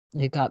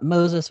We've got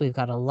Moses, we've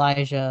got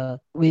Elijah,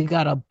 we've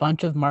got a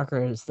bunch of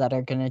markers that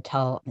are going to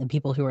tell the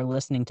people who are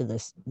listening to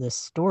this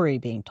story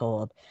being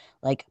told,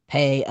 like,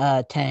 pay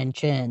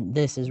attention.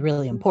 This is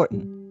really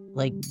important.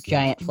 Like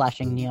giant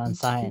flashing neon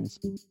signs.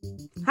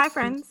 Hi,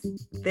 friends.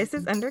 This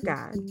is Under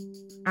God.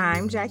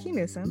 I'm Jackie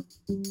Newsom,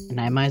 And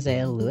I'm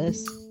Isaiah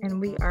Lewis. and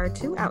we are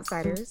two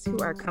outsiders who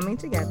are coming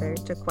together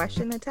to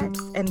question the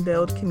text and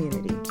build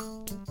community.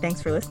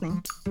 Thanks for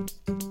listening.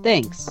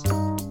 Thanks.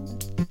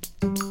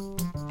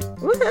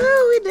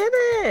 Woohoo! We did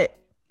it.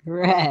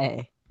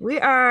 Hooray. We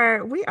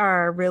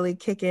are really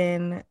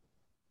kicking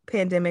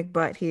pandemic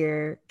butt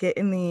here,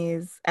 getting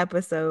these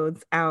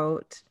episodes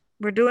out.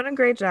 We're doing a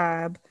great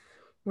job.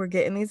 We're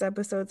getting these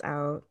episodes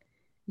out.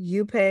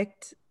 You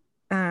picked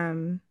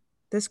the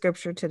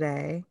scripture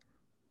today.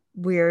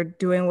 We're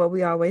doing what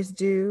we always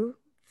do.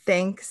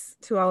 Thanks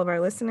to all of our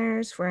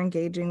listeners for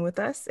engaging with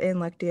us in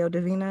Lectio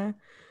Divina,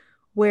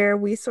 where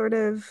we sort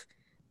of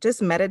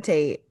just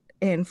meditate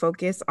and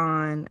focus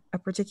on a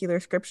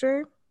particular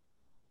scripture,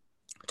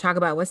 talk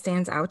about what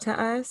stands out to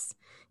us,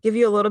 give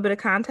you a little bit of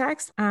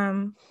context,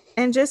 and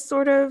just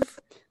sort of,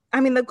 I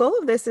mean, the goal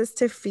of this is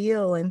to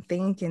feel and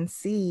think and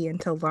see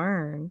and to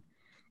learn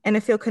and to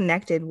feel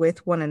connected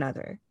with one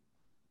another.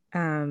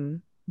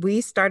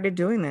 We started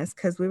doing this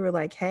because we were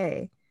like,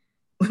 hey,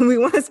 we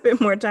want to spend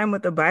more time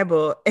with the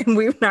Bible and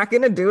we're not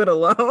going to do it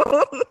alone.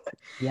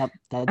 Yep,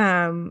 that's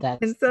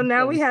And so the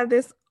now we thing. have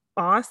this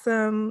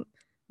awesome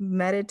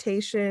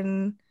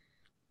meditation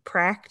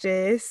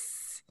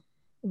practice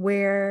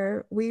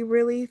where we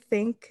really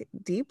think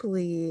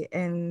deeply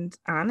and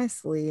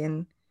honestly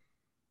and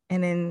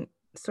in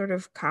sort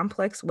of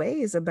complex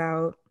ways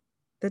about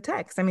the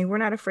text. I mean, we're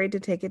not afraid to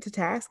take it to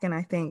task, and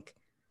I think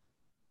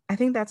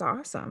that's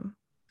awesome.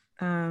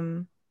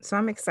 So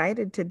I'm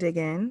excited to dig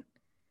in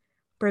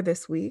for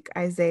this week.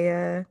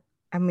 Isaiah,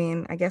 I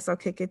mean, I guess I'll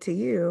kick it to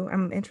you.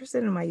 I'm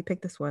interested in why you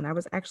picked this one. I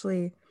was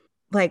actually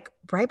like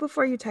right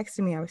before you texted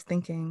me, I was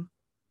thinking,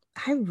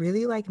 I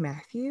really like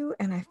Matthew,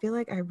 and I feel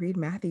like I read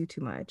Matthew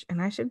too much,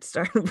 and I should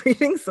start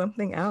reading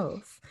something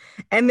else.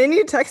 And then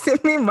you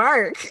texted me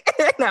Mark,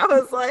 and I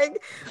was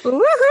like,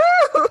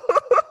 woohoo!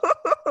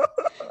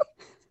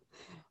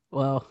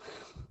 Well,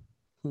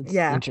 it's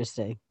Yeah,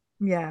 interesting.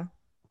 yeah.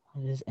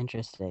 It is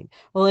interesting.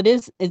 Well,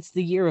 it's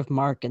the year of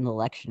Mark in the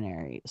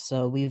lectionary.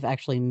 So we've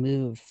actually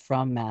moved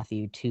from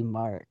Matthew to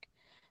Mark.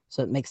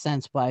 So it makes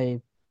sense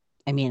why,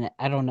 I mean,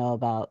 I don't know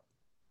about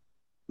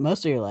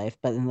most of your life,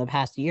 but in the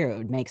past year, it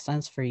would make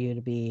sense for you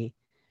to be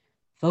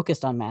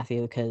focused on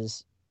Matthew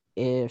because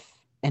if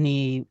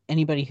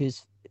anybody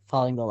who's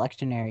following the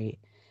lectionary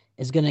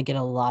is going to get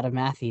a lot of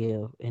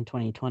Matthew in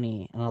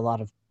 2020 and a lot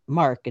of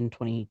Mark in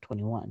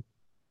 2021.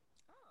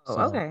 Oh,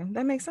 So okay.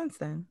 That makes sense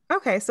then.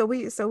 Okay, so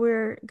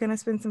we're gonna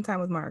spend some time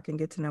with Mark and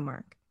get to know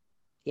Mark.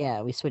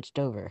 yeah, we switched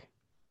over.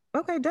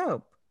 Okay,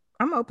 dope.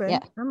 I'm Yeah, open.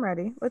 I'm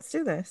ready. Let's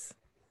do this.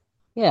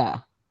 yeah.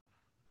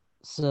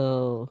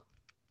 So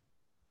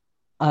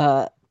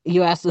uh,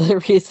 you asked the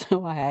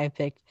reason why I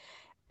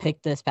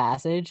picked this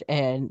passage,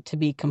 and to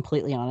be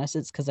completely honest,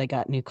 it's because I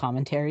got new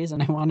commentaries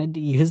and I wanted to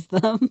use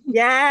them.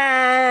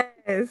 Yes,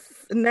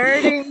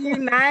 nerding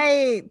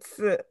unites.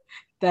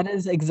 That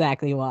is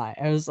exactly why.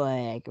 I was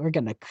like, we're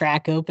gonna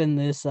crack open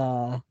this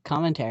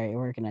commentary.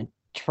 We're gonna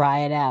try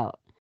it out.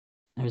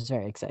 I was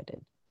very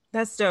excited.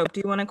 That's dope.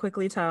 Do you want to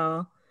quickly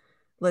tell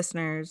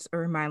listeners or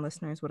remind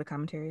listeners what a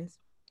commentary is?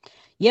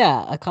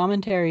 Yeah, a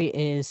commentary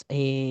is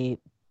a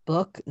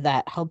book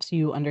that helps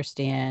you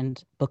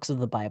understand books of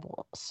the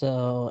Bible.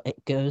 So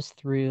it goes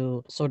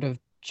through sort of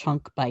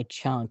chunk by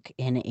chunk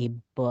in a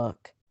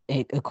book,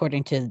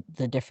 according to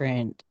the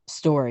different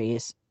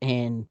stories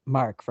in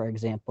Mark, for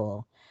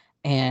example,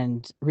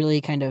 and really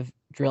kind of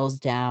drills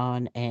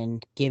down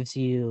and gives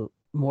you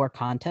more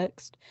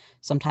context,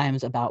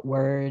 sometimes about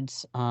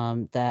words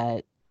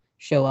that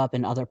show up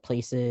in other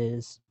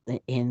places,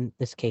 in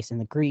this case in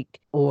the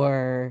Greek,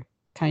 or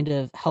kind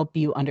of help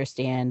you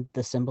understand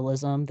the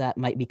symbolism that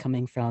might be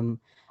coming from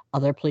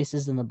other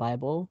places in the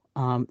Bible.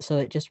 So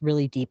it just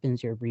really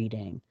deepens your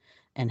reading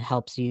and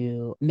helps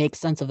you make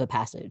sense of a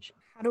passage.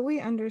 How do we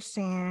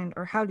understand,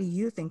 or how do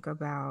you think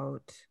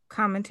about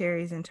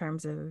commentaries in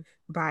terms of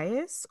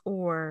bias?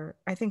 Or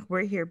I think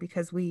we're here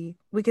because we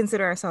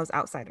consider ourselves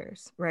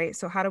outsiders, right?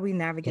 So how do we Yeah.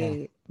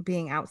 navigate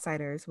being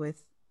outsiders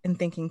with and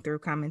thinking through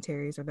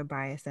commentaries or the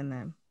bias in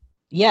them?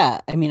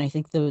 Yeah. I mean, I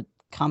think the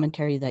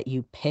commentary that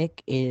you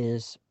pick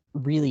is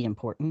really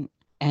important.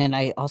 And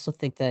I also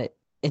think that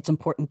it's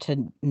important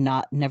to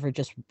not never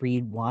just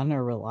read one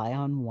or rely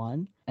on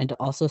one, and to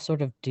also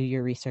sort of do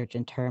your research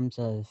in terms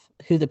of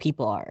who the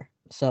people are.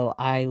 So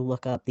I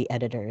look up the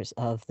editors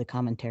of the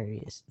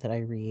commentaries that I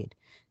read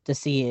to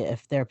see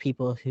if they're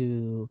people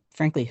who,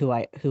 frankly, who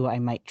I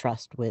might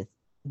trust with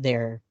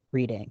their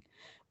reading.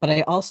 But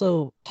I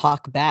also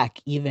talk back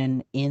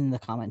even in the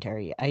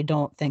commentary. I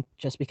don't think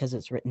just because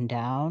it's written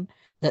down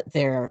that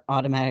they're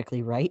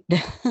automatically right.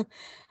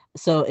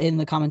 So in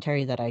the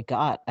commentary that I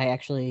got, I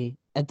actually,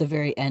 at the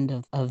very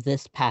end of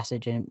this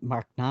passage in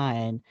Mark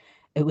 9,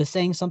 It was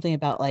saying something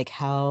about like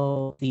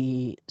how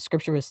the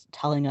scripture was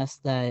telling us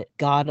that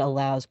God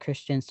allows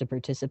Christians to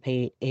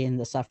participate in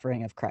the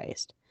suffering of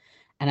Christ.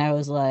 And I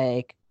was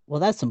like,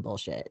 well, that's some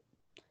bullshit.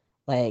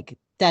 Like,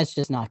 that's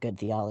just not good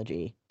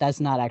theology. That's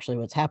not actually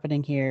what's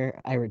happening here.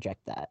 I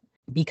reject that.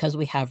 Because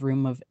we have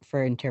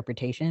for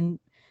interpretation,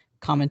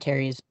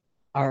 commentaries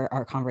are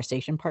our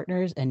conversation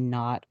partners and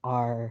not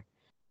our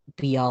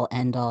be all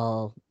end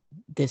all.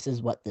 This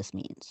is what this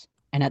means.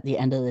 And at the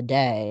end of the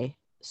day,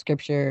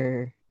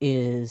 scripture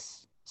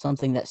is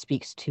something that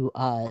speaks to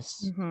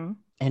us, Mm-hmm.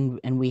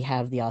 and we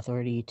have the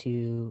authority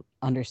to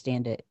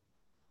understand it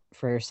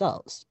for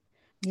ourselves.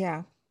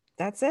 Yeah,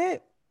 that's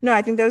it. No,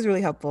 I think that was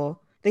really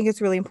helpful. I think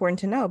it's really important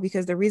to know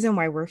because the reason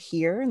why we're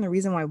here and the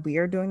reason why we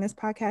are doing this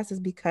podcast is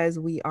because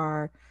we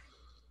are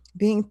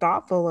being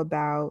thoughtful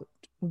about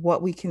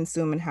what we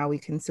consume and how we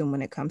consume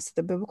when it comes to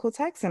the biblical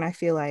text. And I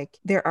feel like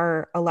there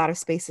are a lot of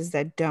spaces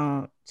that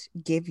don't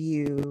give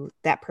you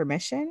that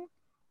permission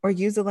or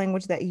use the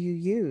language that you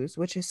use,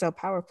 which is so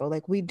powerful.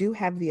 Like we do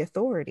have the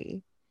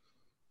authority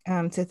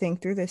to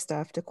think through this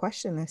stuff, to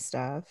question this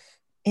stuff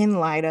in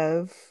light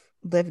of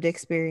lived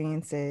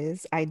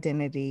experiences,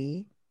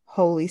 identity,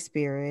 Holy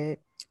Spirit,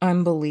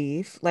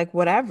 unbelief, like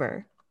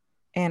whatever.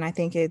 And I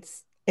think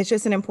it's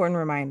just an important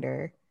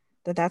reminder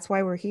that that's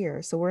why we're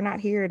here. So we're not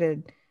here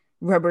to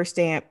rubber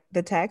stamp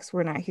the text.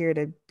 We're not here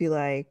to be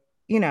like,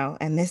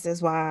 and this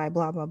is why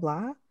blah blah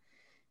blah.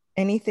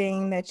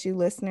 Anything that you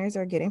listeners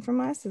are getting from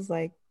us is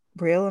like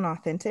real and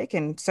authentic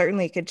and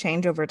certainly it could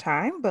change over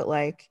time, but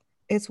like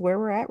it's where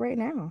we're at right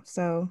now.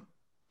 So,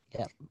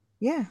 Yeah.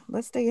 yeah,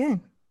 let's stay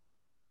in.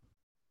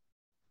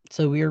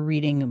 So we are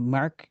reading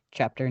Mark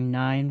chapter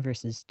 9,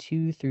 verses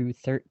 2 through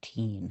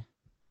 13.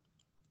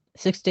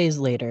 6 days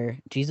later,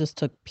 Jesus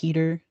took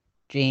Peter,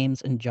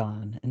 James, and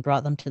John and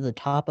brought them to the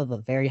top of a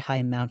very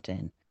high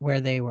mountain where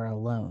they were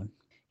alone.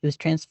 He was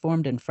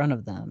transformed in front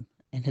of them,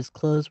 and his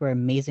clothes were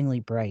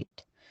amazingly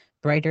bright,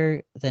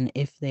 brighter than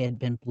if they had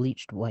been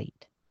bleached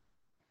white.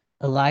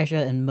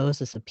 Elijah and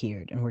Moses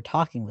appeared and were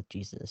talking with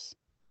Jesus.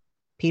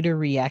 Peter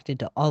reacted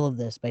to all of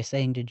this by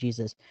saying to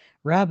Jesus,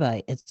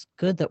 "Rabbi, it's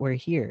good that we're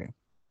here.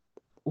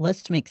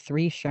 Let's make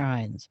 3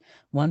 shrines,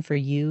 one for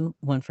you,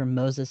 one for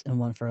Moses, and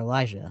one for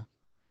Elijah."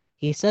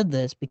 He said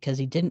this because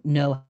he didn't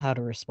know how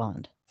to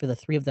respond, for the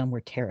 3 of them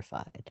were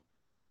terrified.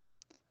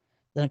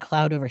 Then a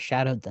cloud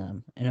overshadowed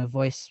them, and a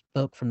voice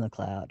spoke from the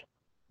cloud.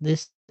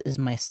 "This is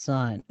my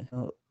son,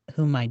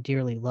 whom I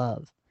dearly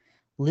love.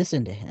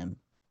 Listen to him."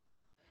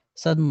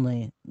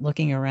 Suddenly,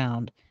 looking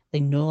around, they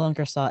no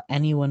longer saw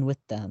anyone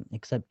with them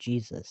except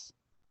Jesus.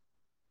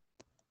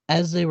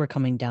 As they were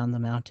coming down the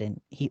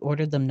mountain, he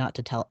ordered them not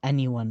to tell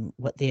anyone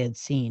what they had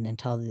seen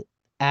until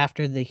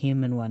after the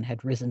human one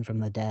had risen from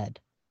the dead.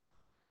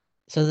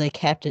 So they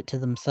kept it to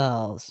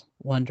themselves,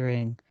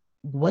 wondering,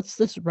 "What's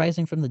this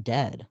rising from the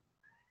dead?"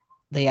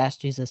 They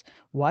asked Jesus,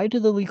 "Why do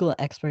the legal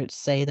experts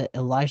say that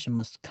Elijah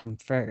must come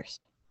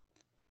first?"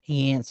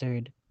 He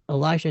answered,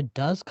 "Elijah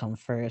does come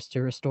first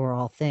to restore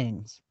all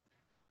things.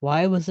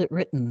 Why was it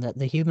written that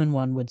the human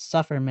one would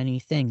suffer many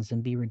things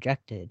and be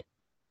rejected?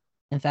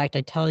 In fact,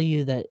 I tell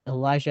you that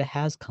Elijah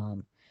has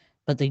come,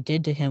 but they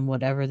did to him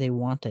whatever they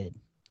wanted,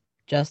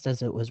 just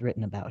as it was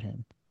written about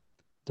him."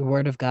 The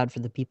word of God for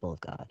the people of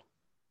God.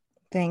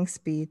 Thanks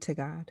be to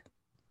God.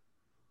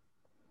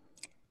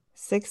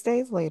 6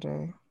 days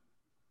later,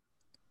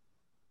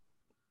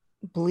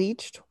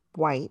 bleached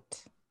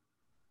white,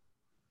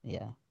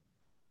 Yeah.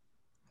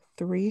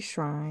 3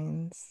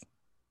 shrines,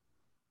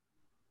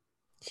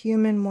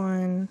 human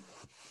one.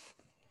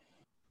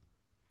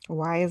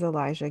 Why is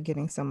Elijah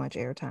getting so much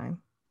airtime?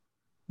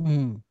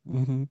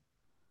 Mm-hmm.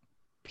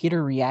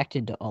 Peter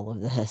reacted to all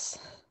of this.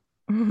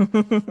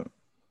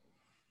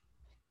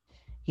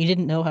 He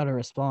didn't know how to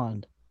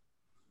respond.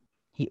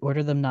 He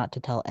ordered them not to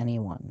tell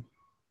anyone.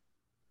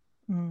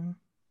 Mm.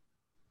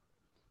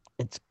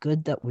 It's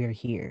good that we're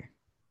here.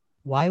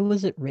 Why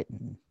was it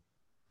written?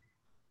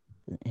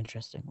 An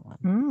interesting one.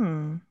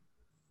 Mm.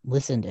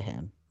 Listen to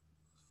him.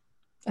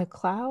 A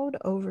cloud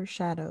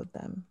overshadowed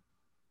them.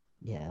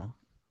 Yeah.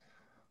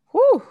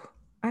 Whew.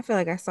 I feel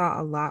like I saw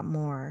a lot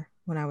more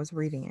when I was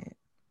reading it,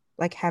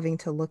 like having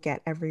to look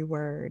at every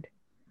word.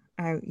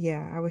 I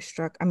was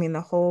struck. I mean,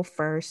 the whole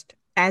first,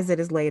 as it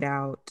is laid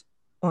out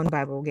on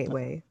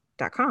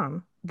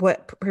BibleGateway.com,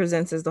 what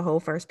presents as the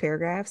whole first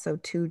paragraph, so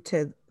 2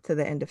 to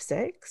the end of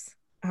 6.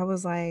 I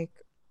was like,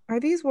 are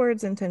these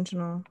words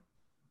intentional?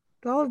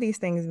 Do all of these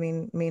things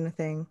mean a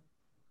thing?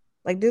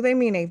 Like, do they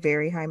mean a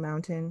very high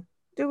mountain?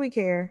 Do we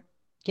care?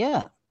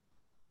 Yeah.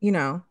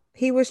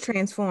 He was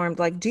transformed,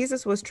 like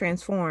Jesus was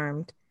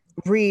transformed,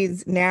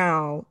 reads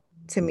now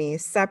to me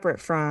separate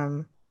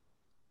from,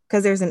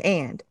 because there's an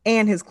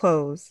and his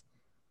clothes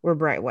were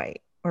bright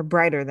white or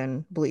brighter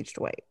than bleached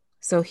white.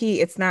 So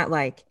it's not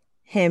like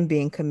him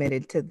being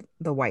committed to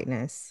the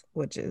whiteness,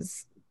 which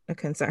is a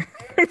concern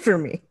for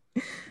me.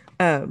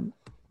 Um,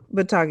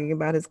 but talking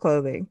about his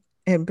clothing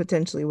and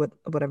potentially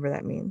whatever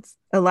that means.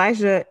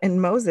 Elijah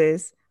and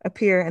Moses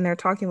appear and they're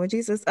talking with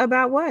Jesus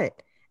about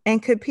what?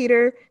 And could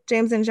Peter,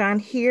 James, and John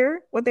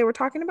hear what they were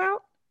talking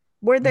about?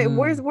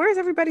 Mm, where's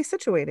everybody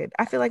situated?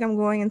 I feel like I'm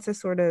going into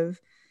sort of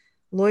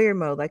lawyer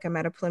mode, like I'm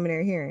at a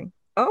preliminary hearing.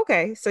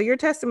 Okay, so your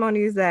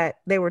testimony is that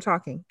they were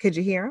talking. Could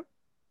you hear them?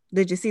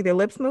 Did you see their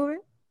lips moving?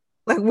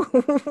 Like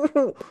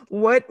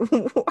what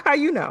how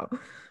you know?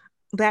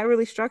 That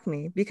really struck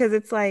me because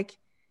it's like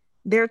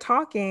they're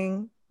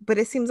talking, but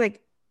it seems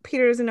like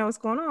Peter doesn't know what's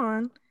going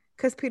on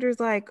because Peter's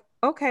like,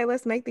 okay,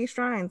 let's make these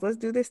shrines. Let's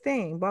do this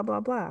thing, blah,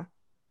 blah, blah.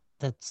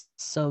 that's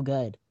so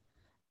good.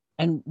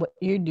 And what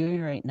you're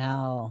doing right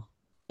now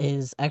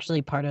is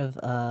actually part of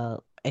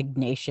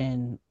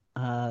Ignatian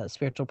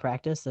spiritual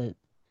practice that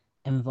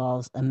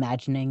involves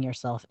imagining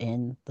yourself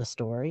in the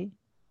story.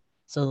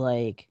 So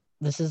like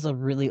this is a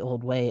really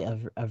old way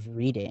of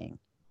reading.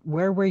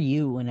 Where were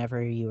you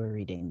whenever you were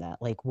reading that?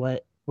 Like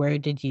where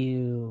did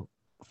you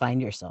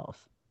find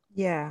yourself?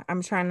 Yeah, I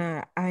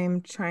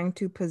am trying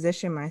to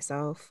position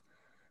myself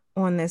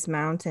on this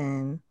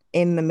mountain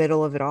in the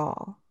middle of it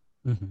all.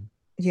 Hmm.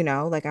 You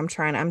know, like I'm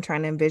trying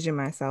to envision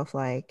myself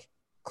like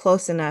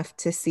close enough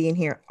to see and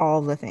hear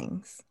all the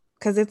things.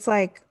 Because it's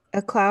like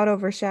a cloud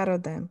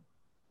overshadowed them.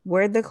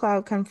 Where'd the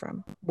cloud come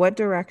from? What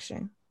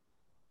direction?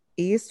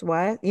 East,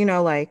 west? You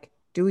know, like,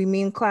 do we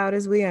mean cloud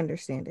as we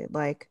understand it?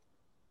 Like,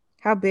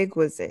 how big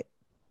was it?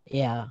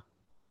 Yeah.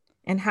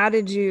 And how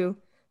did you,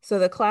 so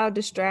the cloud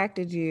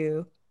distracted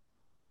you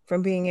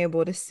from being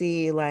able to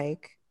see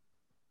like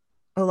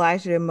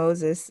Elijah and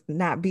Moses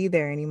not be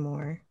there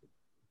anymore.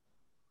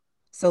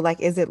 So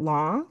like, is it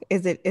long?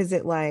 Is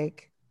it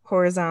like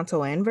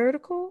horizontal and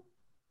vertical?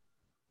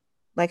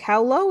 Like,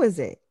 how low is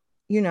it?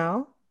 You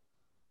know,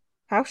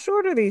 how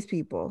short are these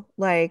people?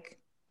 Like,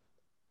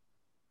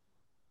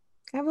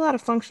 I have a lot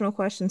of functional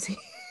questions here.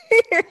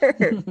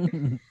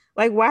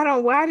 Like,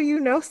 why do you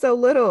know so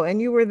little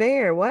and you were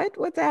there?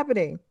 What's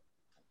happening?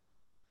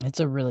 It's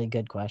a really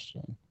good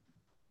question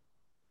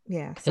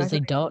Yeah, so I because feel they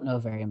like, don't know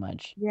very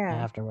much yeah.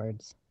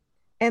 afterwards.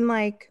 And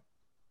like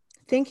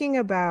thinking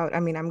about, I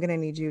mean, I'm gonna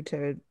need you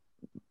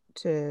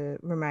to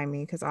remind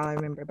me because all I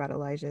remember about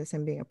Elijah is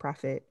him being a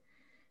prophet.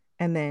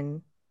 And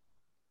then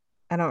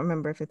I don't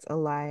remember if it's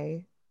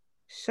Elisha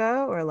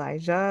or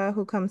Elijah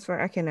who comes for,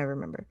 I can never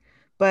remember.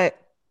 But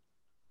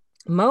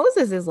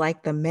Moses is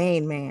like the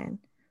main man,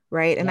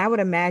 right? And Yeah. I would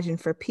imagine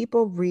for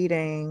people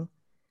reading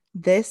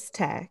this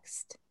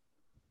text,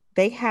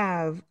 they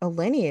have a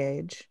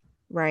lineage,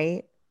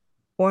 right?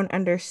 Or an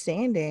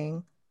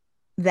understanding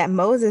that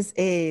Moses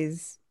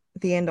is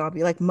the end all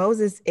be like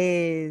Moses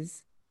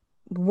is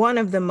one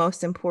of the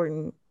most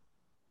important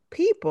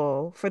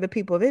people for the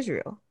people of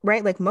Israel,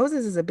 right? Like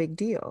Moses is a big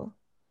deal.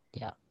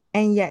 Yeah.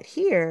 And yet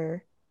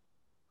here,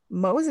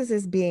 Moses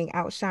is being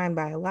outshined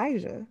by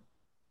Elijah.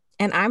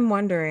 And I'm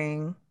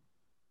wondering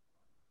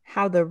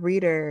how the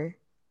reader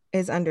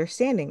is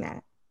understanding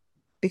that.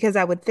 Because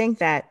I would think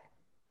that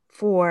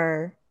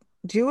for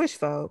Jewish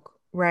folk,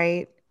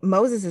 right,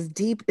 Moses is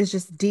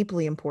just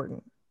deeply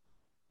important.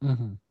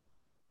 Hmm.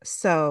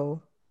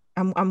 So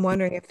I'm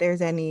wondering if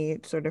there's any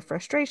sort of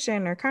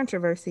frustration or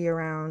controversy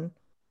around,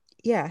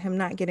 yeah, him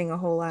not getting a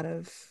whole lot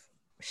of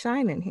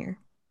shine in here.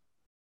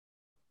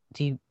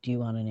 Do you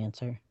want an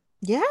answer?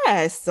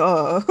 Yes.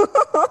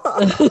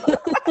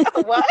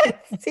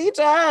 What? Teach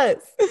us.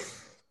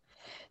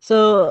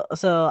 So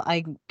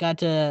I got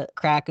to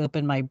crack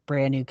open my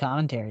brand new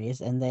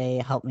commentaries and they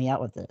helped me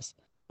out with this.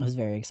 I was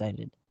very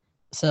excited.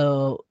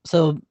 So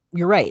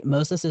you're right.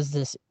 Moses is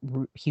this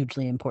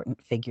hugely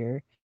important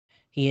figure.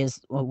 He is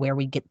where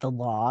we get the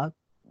law.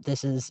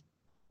 This is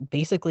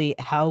basically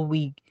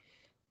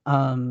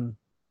um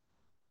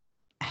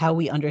how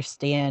we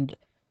understand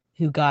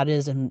who God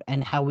is and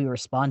how we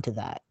respond to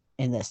that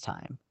in this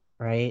time,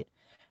 right?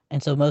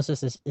 And so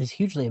Moses is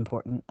hugely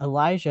important.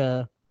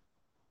 Elijah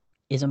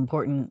is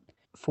important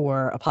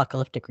for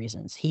apocalyptic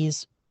reasons.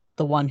 He's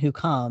the one who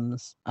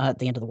comes at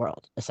the end of the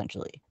world,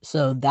 essentially.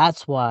 So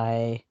that's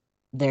why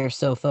they're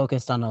so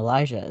focused on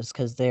Elijah, is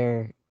because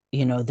they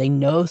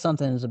know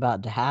something is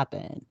about to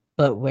happen.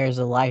 But where's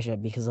Elijah?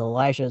 Because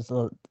Elijah is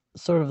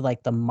sort of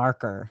like the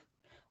marker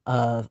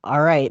of,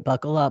 all right,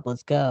 buckle up,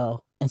 let's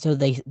go. And so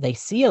they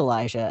see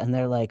Elijah and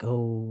they're like,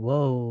 oh,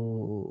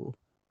 whoa,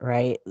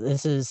 right?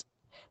 This is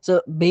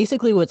so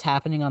basically what's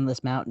happening on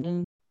this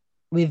mountain.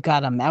 We've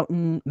got a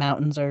mountain.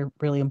 Mountains are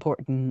really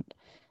important.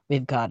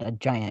 We've got a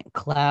giant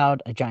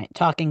cloud, a giant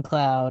talking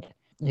cloud.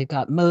 We've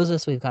got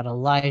Moses, we've got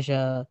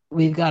Elijah.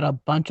 We've got a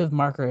bunch of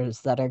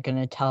markers that are going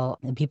to tell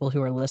the people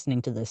who are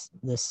listening to this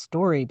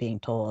story being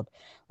told,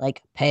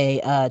 like, pay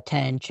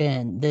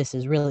attention. This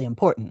is really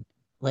important.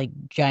 Like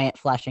giant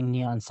flashing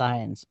neon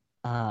signs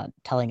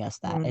telling us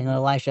that. And Mm.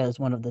 Elijah is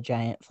one of the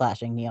giant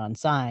flashing neon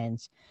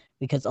signs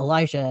because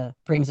Elijah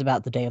brings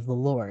about the day of the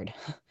Lord.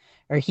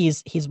 Or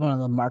he's one of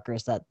the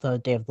markers that the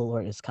day of the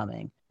Lord is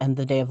coming, and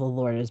the day of the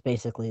Lord is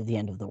basically the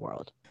end of the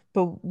world.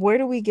 But where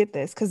do we get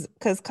this?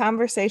 Because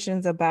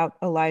conversations about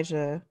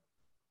Elijah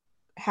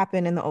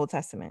happen in the Old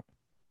Testament.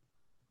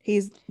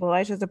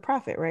 Elijah's a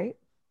prophet, right?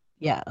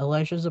 Yeah,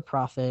 Elijah's a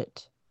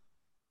prophet,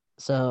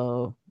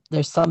 so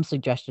there's some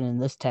suggestion in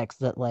this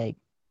text that like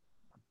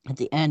at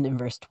the end in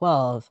verse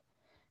 12,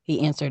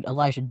 he answered,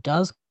 Elijah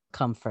does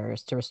come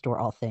first to restore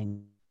all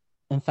things.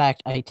 In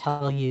fact, I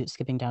tell you,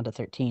 skipping down to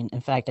 13,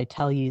 in fact, I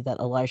tell you that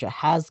Elijah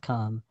has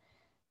come,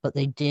 but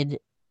they did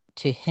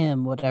to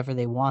him whatever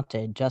they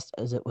wanted, just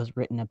as it was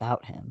written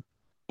about him.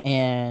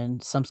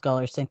 And some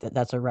scholars think that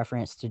that's a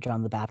reference to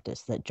John the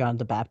Baptist, that John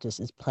the Baptist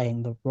is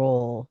playing the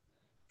role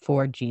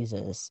for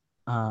Jesus.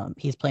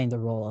 He's playing the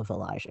role of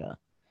Elijah.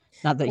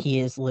 Not that he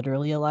is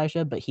literally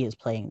Elijah, but he is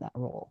playing that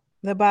role.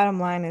 The bottom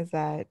line is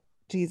that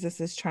Jesus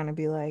is trying to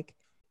be like,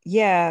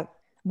 yeah,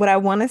 what I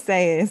want to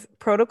say is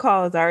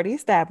protocol is already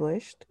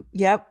established.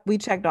 Yep, we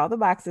checked all the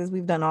boxes,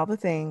 we've done all the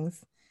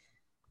things.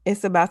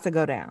 It's about to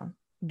go down.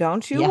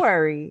 Don't you Yeah,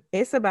 worry.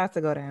 It's about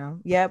to go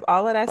down. Yep,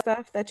 all of that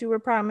stuff that you were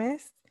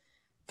promised,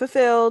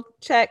 fulfilled.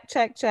 Check,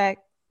 check, check.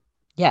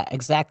 yeah,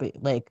 exactly.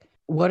 Like,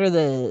 what are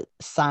the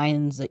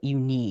signs that you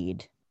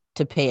need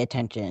to pay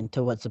attention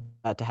to what's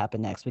about to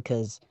happen next?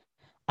 Because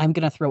I'm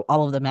going to throw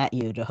all of them at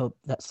you to hope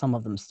that some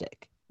of them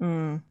stick.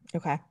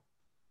 Okay.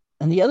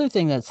 And the other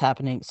thing that's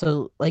happening,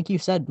 so like you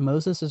said,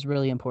 Moses is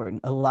really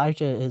important.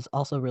 Elijah is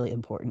also really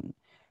important.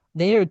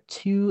 They are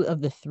two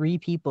of the three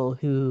people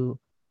who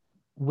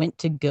went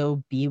to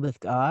go be with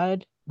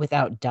God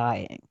without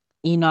dying.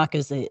 Enoch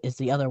is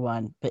the other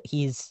one, but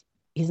he's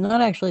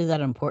not actually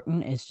that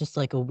important. It's just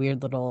like a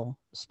weird little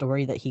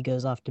story that he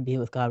goes off to be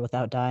with God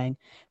without dying.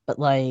 But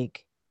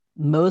like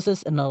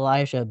Moses and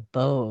Elijah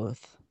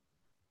both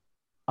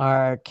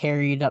are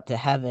carried up to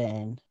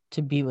heaven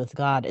to be with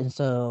God. And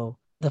so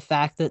the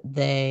fact that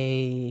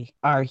they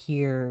are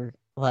here,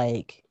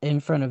 like in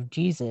front of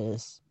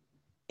Jesus,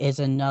 is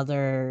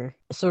another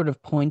sort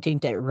of pointing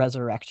to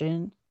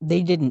resurrection.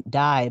 They didn't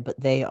die, but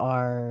they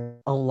are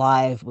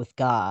alive with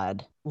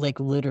God, like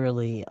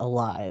literally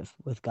alive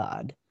with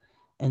God.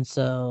 And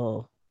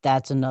so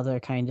that's another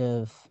kind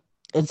of,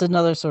 it's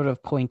another sort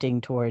of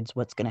pointing towards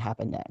what's going to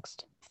happen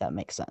next, if that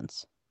makes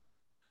sense.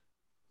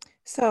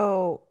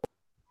 So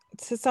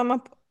to sum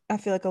up, I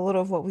feel like a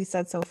little of what we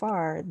said so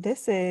far,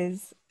 this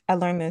is, I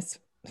learned this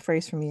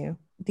phrase from you,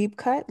 deep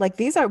cut. Like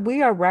we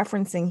are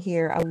referencing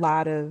here a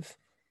lot of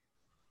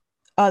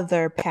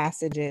other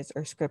passages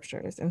or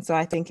scriptures. And so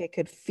I think it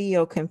could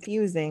feel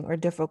confusing or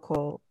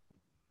difficult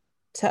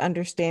to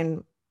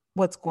understand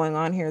what's going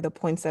on here, the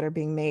points that are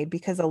being made,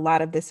 because a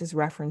lot of this is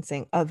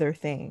referencing other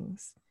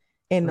things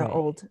in the Right.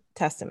 Old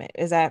Testament.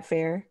 Is that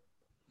fair?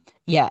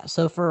 Yeah,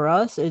 so for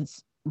us,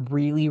 it's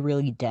really,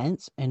 really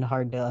dense and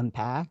hard to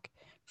unpack.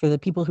 For the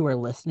people who are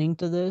listening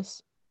to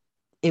this,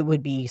 it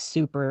would be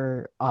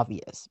super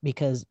obvious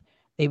because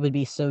they would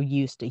be so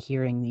used to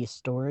hearing these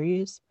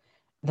stories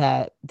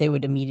that they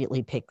would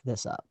immediately pick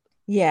this up.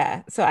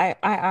 Yeah. So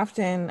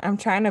I'm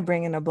trying to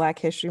bring in a Black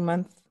History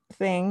Month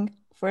thing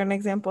for an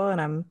example, and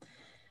I'm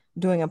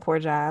doing a poor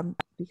job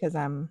because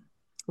I'm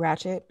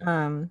ratchet.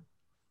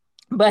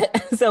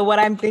 But so what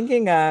I'm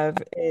thinking of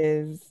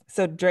is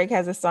so Drake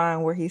has a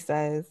song where he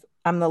says,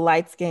 I'm the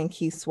light skinned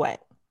Keith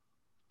Sweat.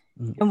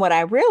 Mm, And what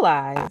I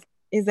realized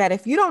is that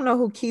if you don't know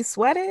who Keith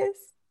Sweat is,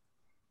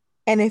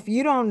 and if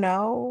you don't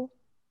know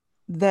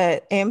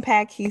the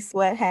impact Keith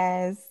Sweat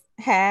has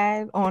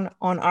had on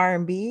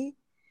R&B,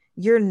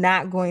 you're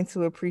not going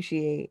to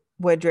appreciate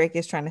what Drake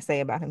is trying to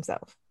say about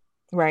himself,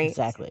 right?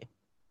 exactly.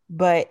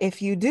 But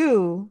if you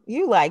do,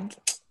 you like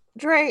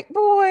Drake,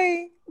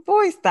 boy,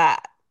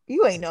 stop.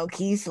 You ain't no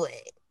Keith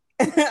Sweat.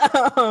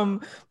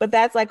 But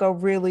that's like a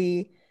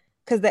really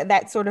because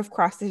that sort of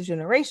crosses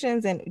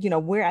generations, and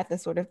we're at the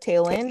sort of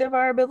tail end of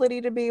our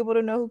ability to be able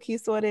to know who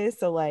Keith Sweat is.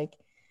 So like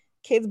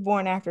kids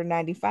born after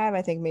 95,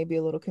 I think may be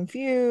a little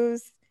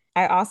confused.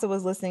 I also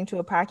was listening to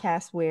a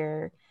podcast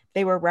where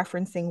they were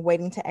referencing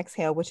Waiting to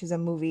Exhale, which is a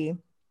movie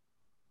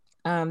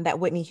that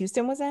Whitney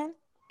Houston was in,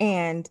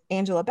 and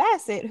Angela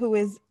Bassett, who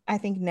is, I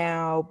think,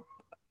 now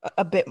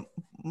a bit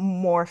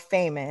more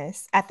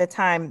famous. At the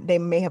time, they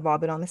may have all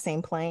been on the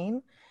same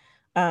plane.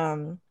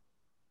 Um,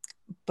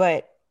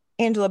 but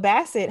Angela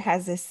Bassett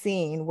has this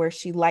scene where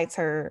she lights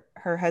her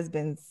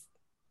husband's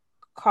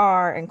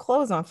car and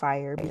clothes on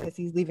fire because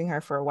he's leaving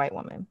her for a white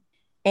woman.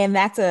 And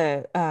that's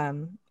a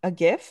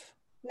GIF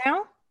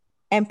now.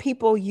 And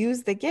people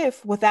use the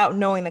GIF without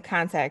knowing the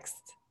context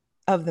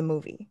of the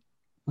movie.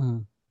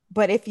 Mm,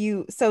 But if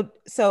you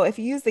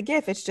use the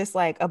GIF, it's just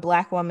like a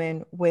black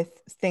woman with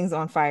things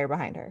on fire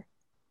behind her.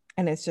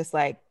 And it's just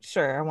like,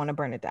 sure, I want to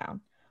burn it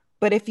down.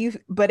 But if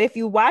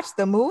you watch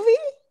the movie,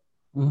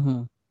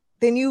 hmm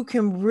then you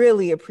can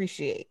really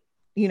appreciate,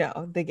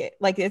 the GIF.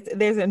 Like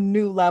there's a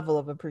new level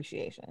of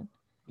appreciation.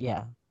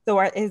 Yeah, So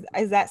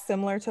is that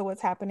similar to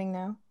what's happening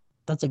now?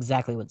 that's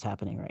exactly what's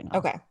happening right now.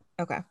 Okay.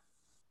 Okay.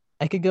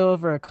 I could go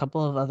over a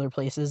couple of other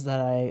places that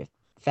I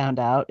found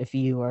out if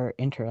you are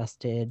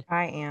interested.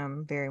 I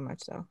am very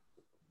much so.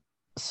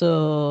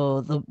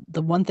 So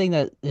the one thing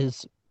that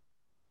is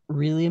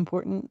really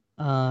important,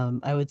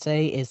 I would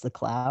say, is the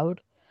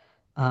cloud.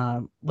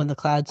 When the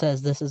cloud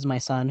says, "This is my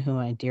son whom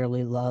I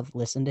dearly love,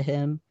 listen to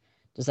him,"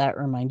 does that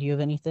remind you of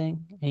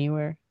anything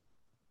anywhere?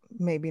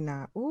 Maybe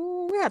not.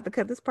 Ooh, we have to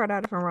cut this part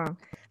out if I'm wrong.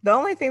 The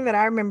only thing that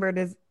I remembered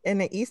is in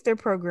the Easter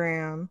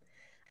program,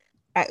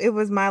 it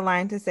was my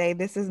line to say,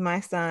 "This is my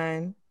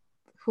son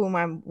whom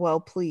I'm well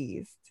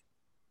pleased.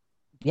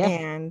 Yeah,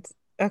 And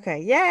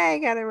okay, yay,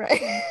 got it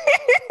right.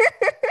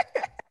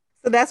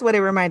 So that's what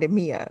it reminded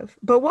me of.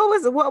 But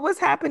what was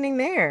happening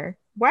there?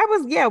 Why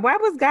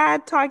was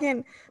God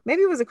talking?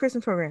 Maybe it was a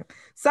Christian program.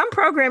 Some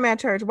program at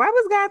church. Why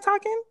was God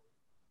talking?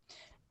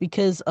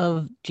 because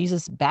of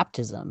Jesus'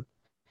 baptism.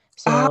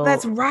 Oh,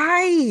 that's So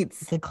right.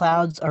 the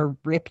clouds are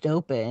ripped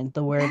open.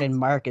 The word in That's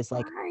Mark is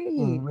like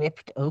right.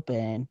 ripped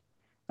open,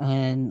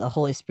 and the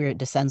Holy Spirit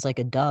descends like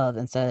a dove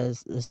and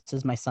says, "This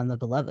is my son, the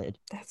beloved."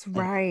 That's Like,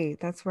 right.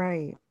 That's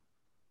right.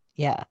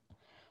 yeah.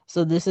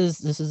 So this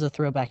is a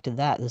throwback to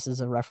that. This is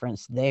a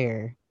reference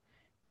there,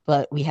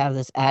 but we have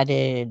this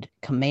added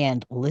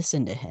command: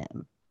 listen to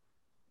him.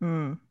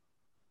 Mm,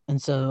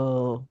 And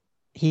so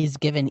he's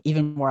given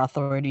even more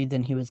authority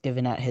than he was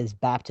given at his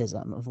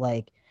baptism of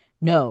like,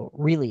 no,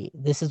 really,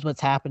 this is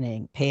what's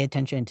happening. Pay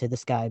attention to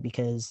this guy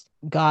because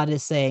God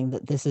is saying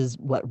that this is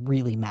what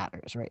really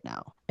matters right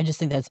now. I just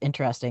think that's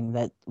interesting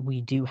that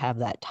we do have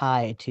that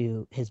tie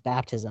to his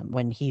baptism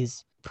when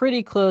he's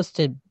pretty close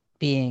to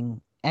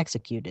being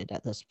executed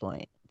at this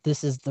point.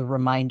 This is the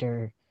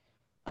reminder.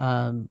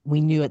 We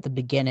knew at the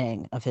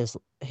beginning of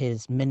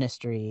his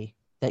ministry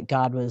that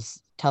God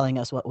was telling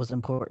us what was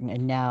important,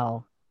 and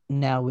now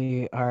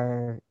we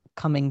are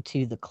coming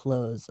to the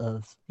close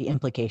of the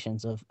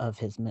implications of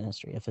his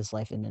ministry, of his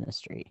life and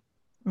ministry.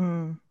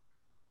 mm.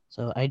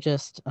 So I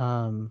just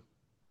the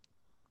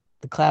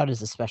cloud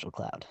is a special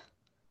cloud,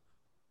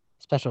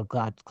 special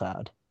God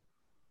cloud.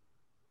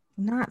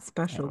 Not I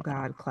special don't know.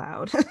 God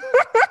cloud.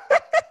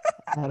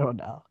 I don't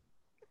know.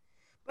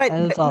 But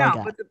That's all I no,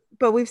 got.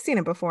 but we've seen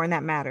it before and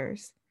that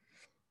matters.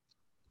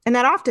 And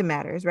that often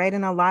matters, right?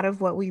 In a lot of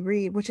what we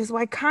read, which is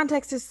why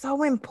context is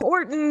so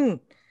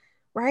important,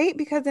 right?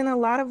 Because in a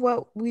lot of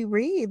what we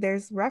read,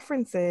 there's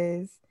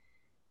references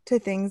to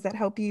things that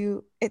help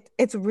you.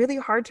 It's really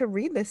hard to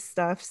read this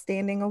stuff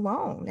standing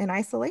alone in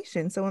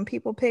isolation. So when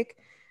people pick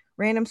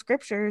random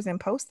scriptures and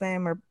post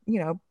them or,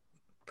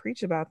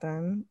 preach about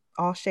them,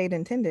 all shade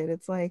intended,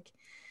 it's like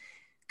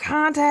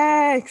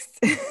context.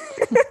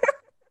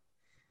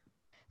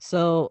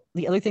 So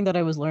the other thing that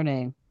I was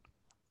learning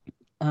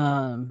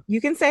um,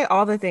 You can say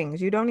all the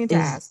things. You don't need to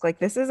is ask. Like,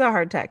 this is a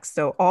hard text.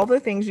 So, all the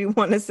things you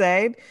want to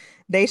say,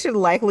 they should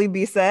likely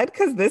be said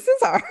because this is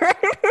hard.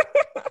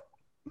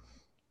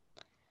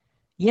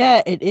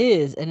 yeah, it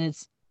is, and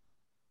it's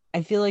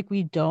I feel like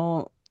we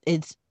don't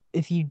it's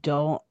if you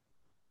don't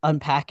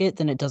unpack it,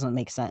 then it doesn't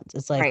make sense.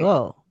 It's like, Right.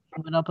 whoa,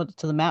 he went up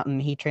to the mountain,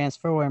 he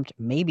transformed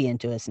maybe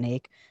into a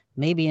snake,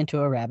 maybe into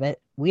a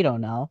rabbit, we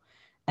don't know.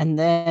 And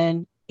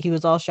then he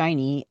was all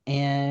shiny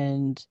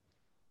and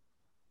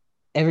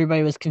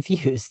everybody was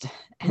confused.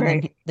 And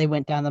then Right. they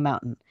went down the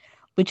mountain,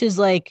 which is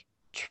like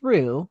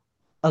true,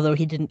 although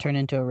he didn't turn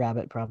into a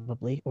rabbit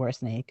probably or a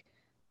snake.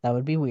 That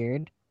would be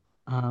weird.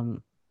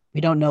 Um, we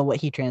don't know what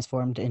he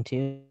transformed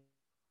into,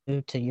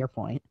 to your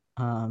point.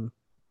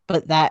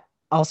 But that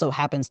also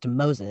happens to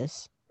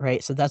Moses,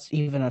 right? So that's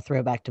even a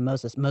throwback to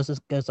Moses. Moses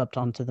goes up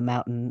onto the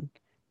mountain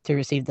to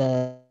receive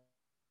the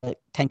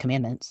Ten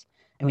Commandments.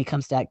 And when he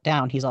comes back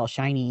down, he's all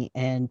shiny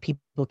and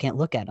people can't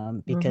look at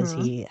him because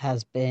Mm-hmm. he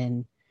has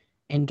been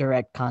in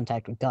direct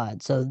contact with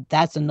God. So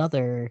that's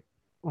another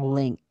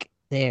link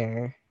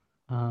there.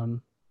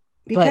 Um,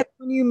 Because but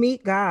when you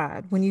meet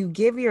God, when you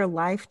give your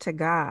life to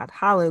God,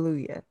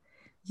 hallelujah,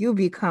 you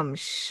become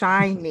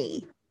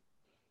shiny.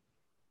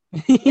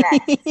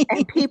 Yes.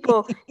 And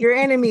people, your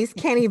enemies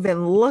can't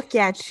even look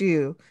at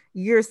you.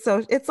 You're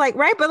so, it's like,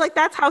 right? But like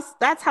that's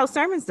how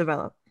sermons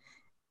develop.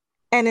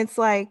 And it's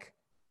like,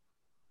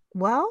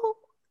 well,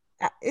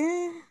 uh,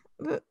 eh,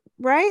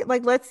 right?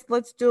 Like let's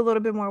do a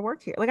little bit more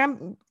work here. Like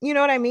you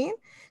know what I mean?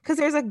 Because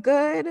there's a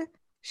good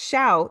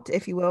shout,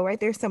 if you will, right?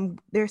 There's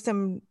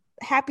some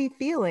happy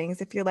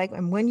feelings if you're like,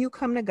 and when you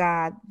come to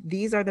God,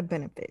 these are the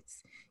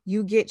benefits.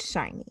 You get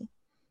shiny,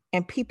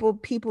 and people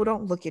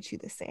don't look at you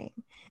the same,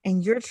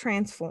 and you're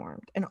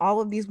transformed, and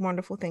all of these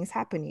wonderful things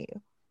happen to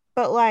you.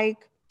 But like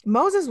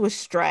Moses was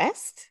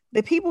stressed,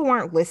 the people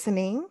weren't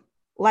listening.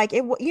 Like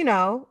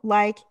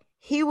like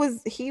he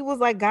was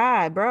like,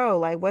 God, bro,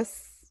 like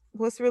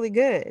what's really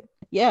good?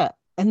 yeah,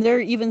 and there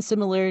are even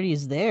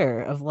similarities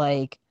there of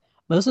like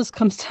Moses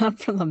comes down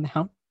from the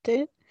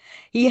mountain.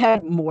 He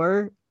had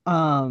more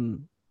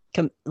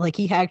like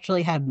he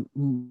actually had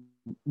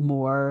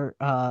more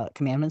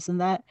commandments than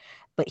that,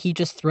 but he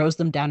just throws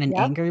them down in Yep.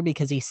 anger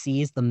because he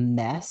sees the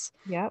mess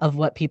Yep. of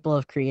what people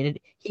have created.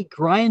 He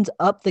grinds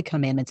up the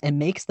commandments and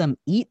makes them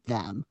eat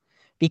them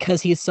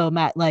because he's so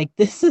mad. Like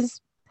this is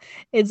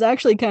it's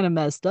actually kind of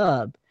messed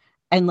up.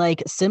 And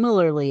like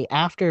similarly,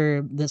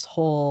 after this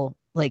whole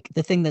like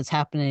the thing that's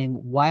happening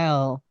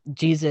while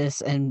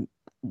Jesus and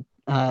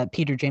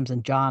Peter, James,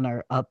 and John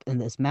are up in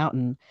this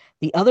mountain,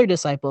 the other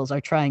disciples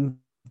are trying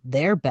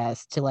their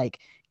best to like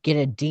get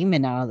a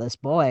demon out of this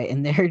boy,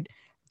 and they're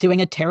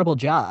doing a terrible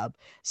job.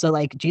 So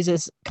like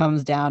Jesus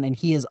comes down and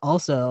he is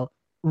also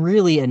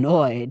really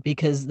annoyed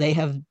because they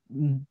have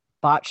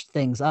botched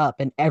things up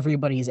and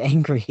everybody's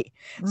angry.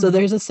 So Mhm.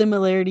 there's a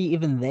similarity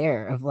even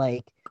there of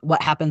like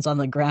what happens on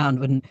the ground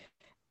when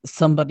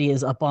somebody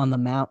is up on the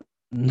mountain.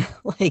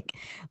 Like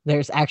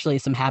there's actually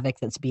some havoc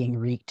that's being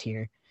wreaked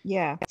here.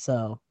 Yeah.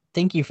 So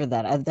thank you for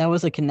that. That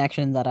was a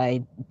connection that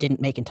I didn't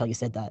make until you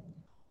said that.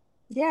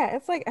 Yeah,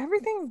 it's like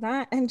everything's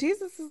not, and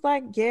Jesus is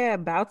like, yeah,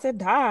 about to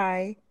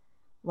die.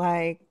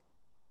 Like,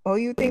 oh,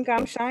 you think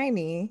I'm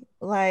shiny?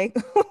 Like,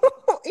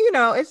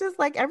 it's just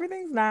like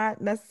everything's not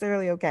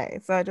necessarily okay.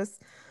 So I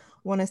just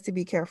want us to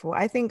be careful.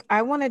 I think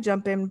I want to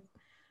jump in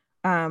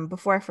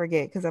before I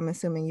forget, because I'm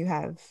assuming you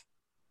have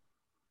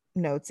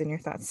notes and your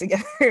thoughts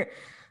together.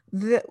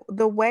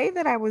 The way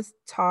that I was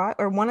taught,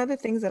 or one of the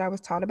things that I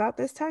was taught about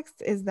this text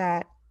is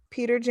that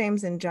Peter,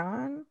 James, and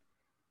John,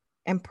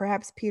 and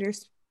perhaps Peter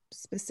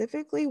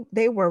specifically,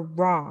 they were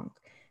wrong.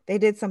 They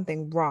did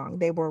something wrong.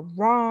 They were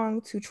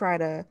wrong to try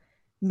to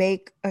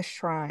make a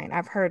shrine.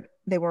 I've heard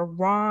they were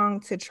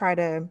wrong to try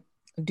to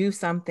do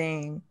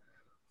something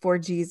for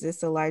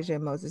Jesus, Elijah,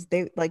 and Moses.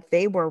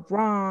 They were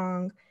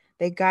wrong.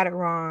 They got it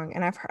wrong.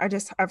 And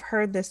I've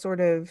heard this sort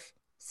of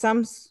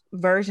some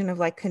version of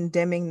like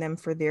condemning them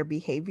for their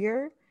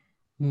behavior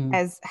Mm,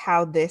 as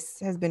how this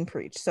has been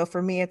preached. So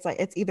for me, it's like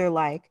it's either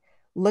like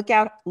look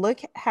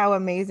how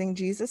amazing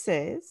Jesus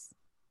is,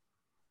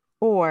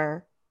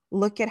 or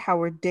look at how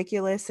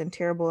ridiculous and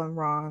terrible and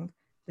wrong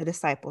the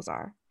disciples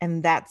are.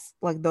 And that's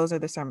like those are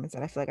the sermons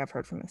that I feel like I've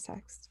heard from this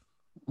text.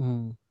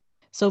 mm.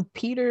 So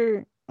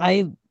Peter,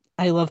 I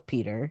love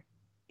Peter.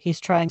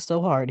 He's trying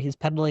so hard. He's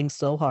pedaling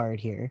so hard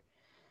here.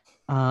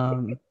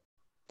 Um,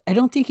 I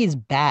don't think he's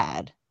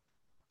bad.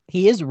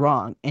 He is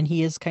wrong, and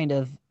he is kind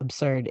of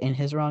absurd in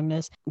his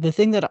wrongness. The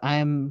thing that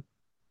I'm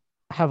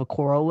have a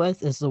quarrel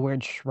with is the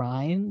word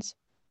shrines,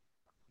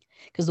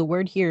 because the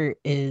word here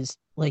is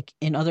like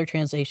in other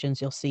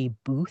translations you'll see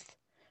booth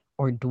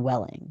or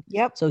dwelling.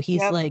 Yep. So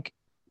he's Yep. like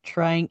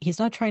he's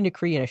not trying to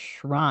create a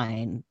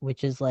shrine,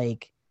 which is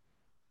like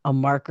a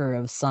marker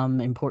of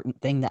some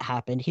important thing that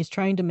happened. He's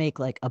trying to make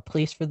like a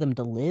place for them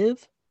to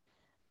live.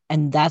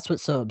 And that's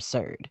what's so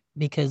absurd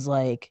because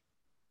like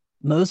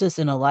Moses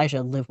and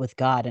Elijah live with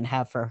God and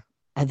have for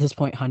at this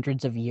point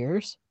hundreds of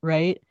years,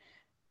 right?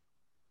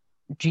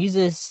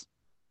 Jesus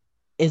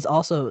is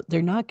also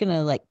they're not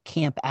gonna like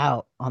camp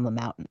out on the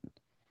mountain.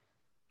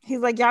 He's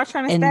like, y'all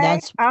trying to And stay?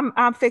 that's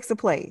I'm fix a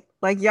plate.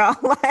 Like y'all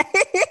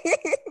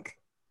like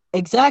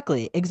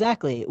exactly,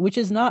 which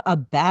is not a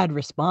bad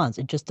response.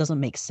 It just doesn't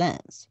make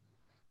sense.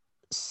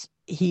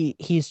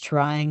 He's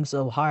trying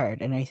so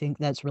hard, and I think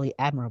that's really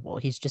admirable.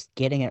 He's just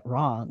getting it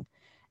wrong.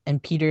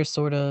 And Peter's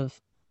sort of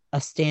a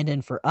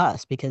stand-in for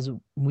us because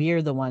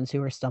we're the ones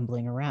who are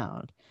stumbling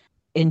around.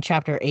 In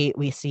chapter 8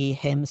 we see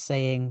him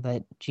saying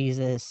that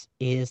Jesus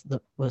is the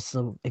was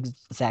the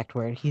exact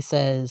word. He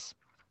says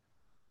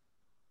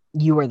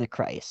you are the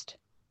Christ,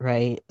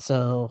 right?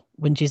 So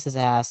when Jesus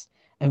asks,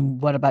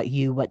 and what about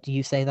you? What do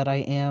you say that I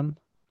am?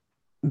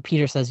 And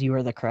Peter says, you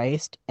are the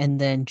Christ. And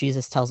then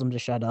Jesus tells him to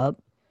shut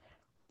up.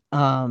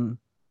 Um,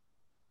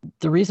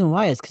 the reason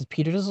why is because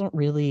Peter doesn't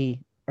really,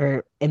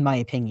 or in my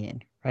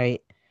opinion,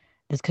 right,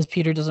 is because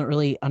Peter doesn't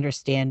really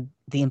understand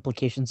the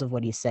implications of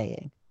what he's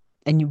saying.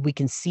 And we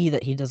can see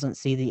that he doesn't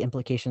see the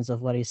implications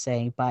of what he's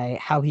saying by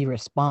how he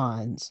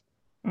responds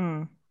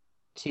mm.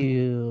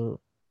 to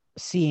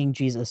seeing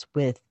Jesus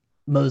with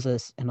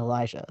Moses and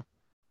Elijah.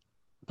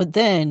 But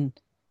then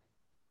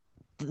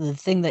the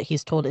thing that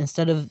he's told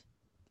instead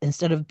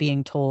of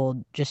being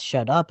told just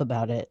shut up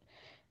about it,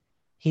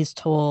 he's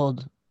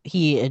told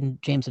he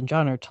and James and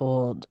John are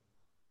told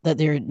that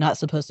they're not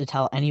supposed to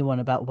tell anyone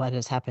about what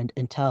has happened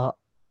until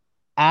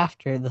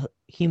after the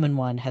human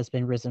one has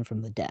been risen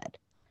from the dead,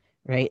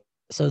 right?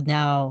 So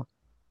now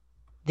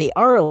they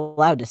are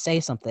allowed to say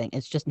something,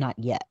 it's just not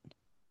yet.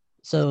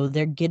 So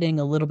they're getting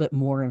a little bit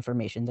more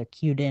information. They're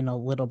cued in a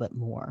little bit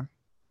more.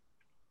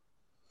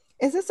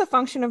 Is this a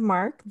function of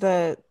Mark?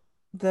 The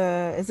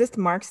is this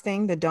Mark's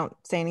thing, the don't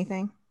say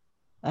anything?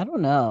 I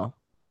don't know.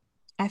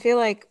 I feel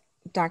like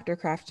Dr.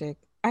 Krafchick,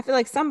 I feel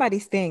like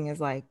somebody's thing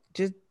is like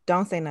just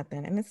don't say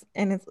nothing.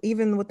 And it's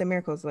even with the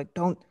miracles, like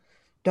don't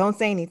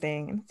say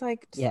anything. And it's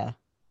like just Yeah.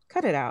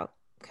 cut it out.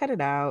 Cut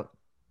it out.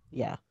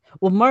 Yeah.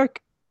 Well,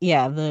 Mark,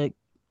 yeah, the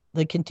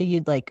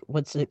continued like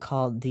what's it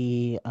called?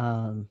 The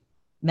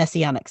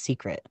messianic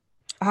secret.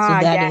 So Ah,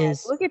 that yes.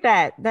 is Look at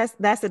that.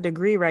 That's a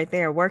degree right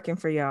there working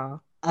for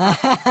y'all.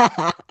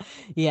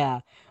 yeah.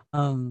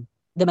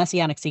 The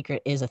messianic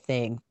secret is a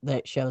thing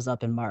that shows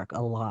up in Mark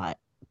a lot.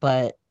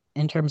 But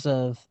in terms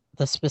of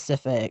the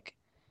specific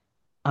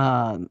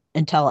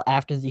until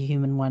after the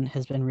human one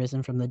has been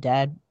risen from the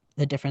dead,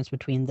 the difference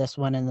between this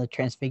one and the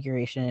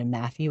transfiguration in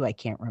Matthew, I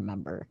can't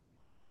remember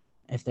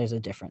if there's a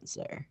difference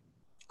there.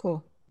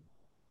 Cool.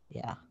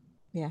 Yeah.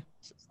 Yeah.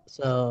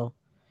 So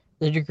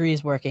the degree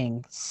is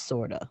working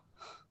sorta.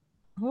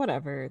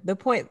 Whatever. The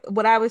point,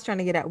 what I was trying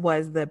to get at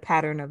was the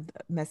pattern of the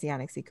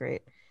messianic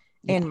secret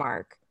in Yeah.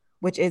 Mark,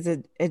 which is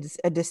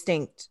a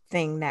distinct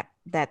thing that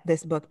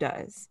this book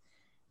does.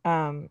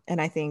 And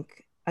I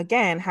think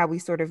again, how we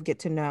sort of get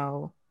to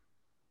know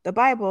the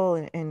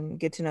Bible and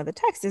get to know the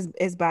text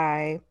is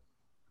by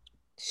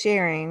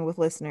sharing with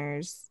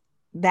listeners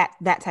that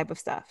type of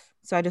stuff.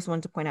 So I just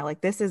wanted to point out,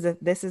 like, this is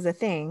a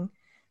thing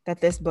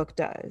that this book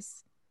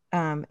does.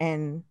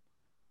 And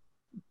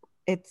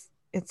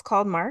it's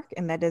called Mark,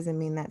 and that doesn't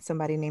mean that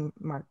somebody named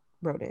Mark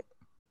wrote it.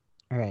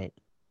 All right.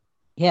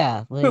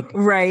 Yeah, like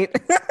Right.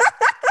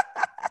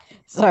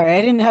 sorry,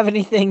 I didn't have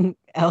anything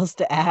else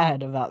to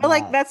add about But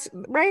like that. that's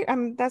right.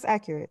 That's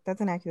accurate.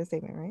 That's an accurate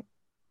statement, right?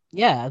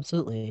 Yeah,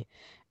 absolutely.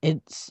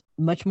 It's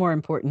much more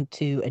important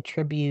to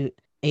attribute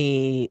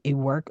a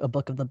work, a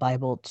book of the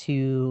Bible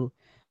to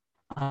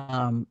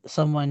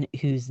someone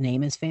whose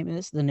name is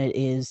famous than it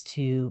is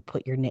to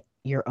put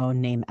your own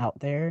name out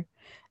there.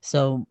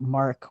 So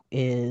Mark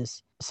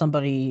is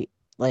somebody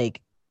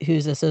like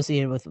who's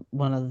associated with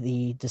one of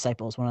the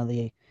disciples, one of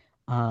the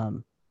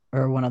um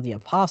or one of the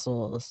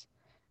apostles.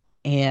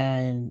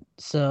 And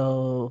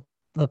so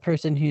the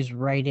person who's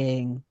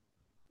writing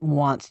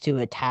wants to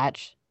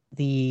attach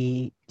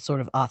the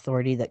sort of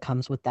authority that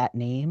comes with that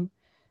name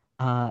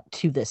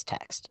to this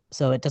text.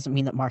 So it doesn't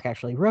mean that Mark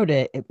actually wrote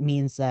it. It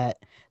means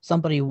that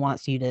somebody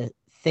wants you to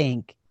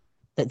think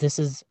that this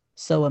is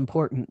so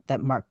important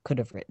that Mark could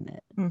have written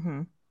it.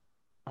 Mm-hmm.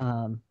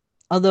 Um,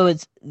 Although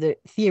it's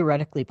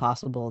theoretically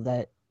possible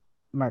that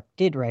Mark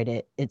did write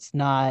it, it's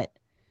not.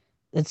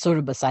 It's sort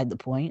of beside the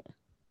point,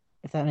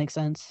 if that makes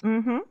sense.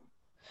 Mm-hmm.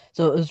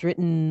 So it was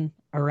written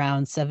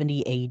around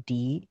 70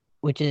 AD,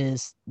 which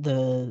is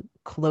the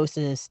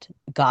closest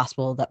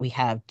gospel that we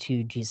have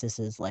to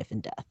Jesus's life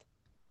and death.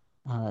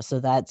 So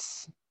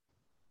that's,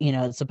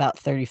 it's about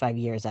 35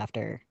 years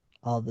after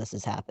all of this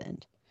has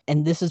happened.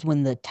 And this is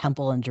when the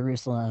temple in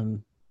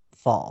Jerusalem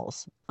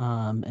falls.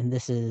 And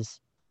this is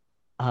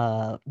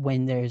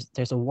when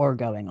there's a war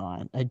going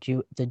on,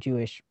 the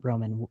Jewish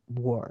Roman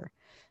war.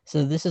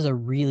 So this is a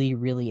really,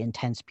 really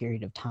intense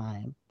period of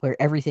time where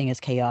everything is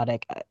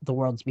chaotic. The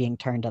world's being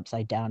turned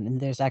upside down. And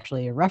there's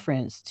actually a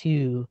reference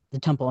to the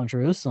temple in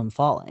Jerusalem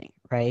falling,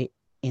 right,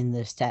 in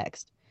this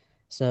text.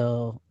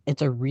 So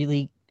it's a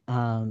really,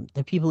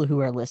 the people who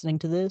are listening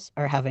to this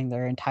are having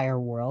their entire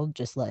world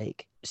just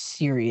like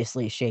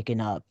seriously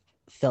shaken up,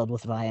 filled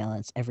with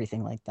violence,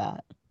 everything like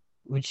that,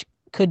 which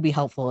could be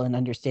helpful in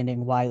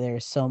understanding why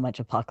there's so much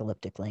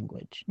apocalyptic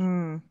language.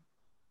 Mm.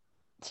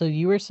 So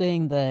you were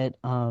saying that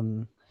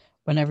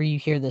whenever you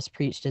hear this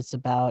preached, it's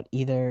about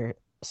either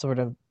sort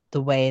of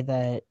the way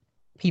that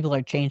people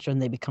are changed when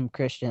they become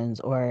Christians,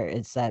 or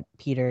it's that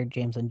Peter,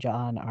 James, and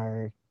John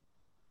are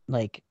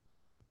like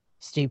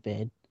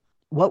stupid.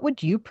 What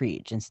would you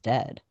preach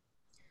instead?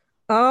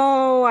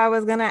 Oh, I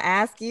was gonna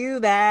ask you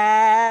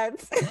that.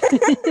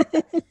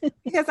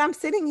 Because I'm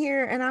sitting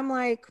here and I'm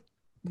like,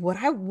 would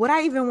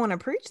I even want to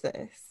preach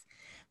this?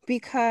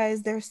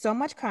 Because there's so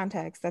much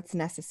context that's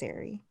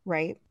necessary,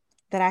 right?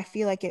 That I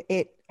feel like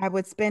I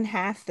would spend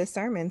half the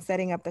sermon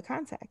setting up the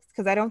context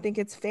because I don't think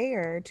it's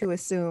fair to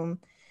assume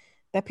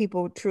that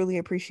people truly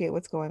appreciate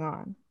what's going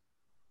on.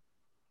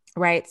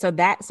 Right. So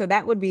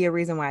that would be a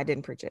reason why I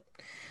didn't preach it.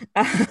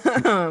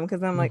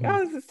 Because I'm like, Mhm.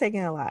 oh, this is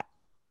taking a lot.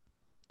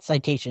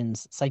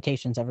 Citations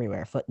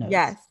everywhere, Yes.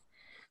 footnotes.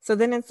 So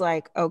then it's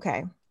like,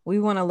 okay, we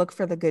want to look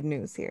for the good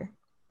news here.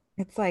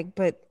 It's like,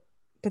 but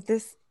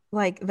this,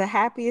 like,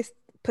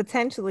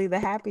 potentially the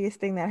happiest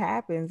thing that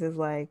happens is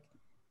like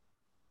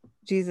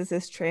Jesus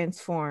is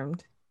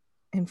transformed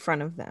in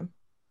front of them.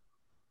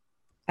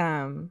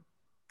 Um,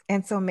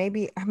 and so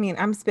maybe, I mean,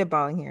 I'm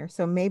spitballing here.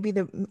 So maybe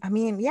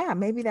yeah,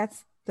 maybe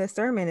that's the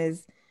sermon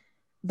is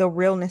the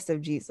realness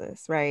of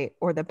Jesus, right?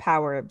 Or the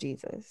power of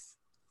Jesus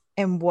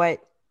and what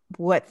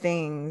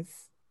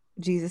things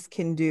Jesus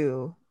can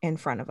do in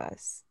front of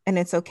us. And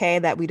it's okay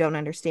that we don't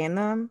understand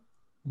them,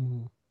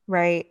 Mhm.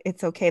 right?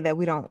 It's okay that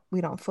we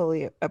don't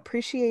fully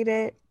appreciate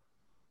it.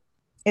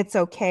 It's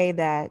okay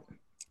that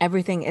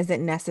everything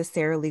isn't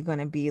necessarily going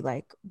to be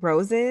like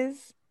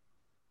roses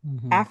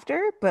Mhm.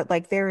 after, but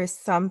like there is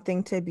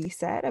something to be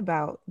said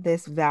about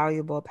this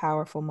valuable,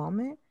 powerful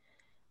moment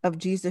of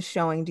Jesus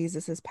showing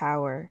Jesus's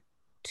power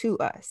to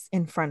us,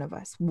 in front of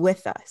us,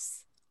 with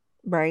us,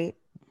 right?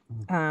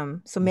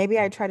 So maybe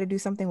I Mhm. try to do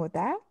something with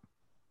that.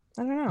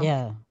 I don't know.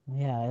 Yeah,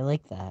 yeah, I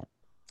like that.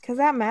 Because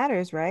that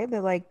matters, right?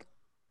 That like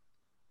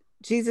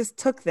Jesus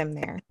took them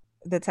there,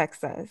 the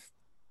text says.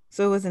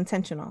 So it was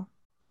intentional.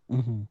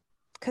 Hmm.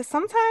 Because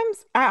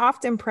sometimes I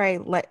often pray,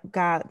 let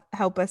God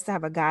help us to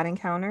have a God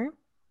encounter.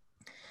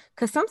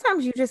 Because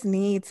sometimes you just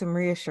need some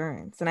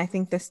reassurance. And I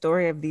think the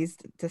story of these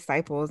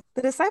disciples,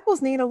 the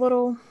disciples need a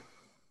little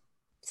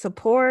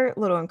support, a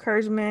little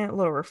encouragement, a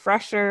little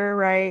refresher,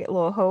 right? A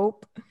little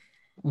hope.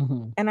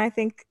 Hmm. And I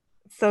think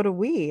so do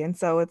we. And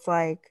so it's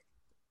like,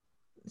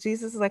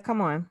 Jesus is like,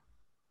 come on,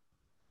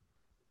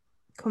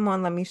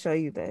 let me show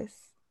you this.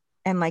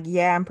 And like,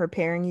 yeah, I'm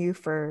preparing you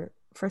for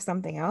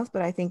something else.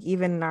 But I think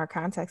even in our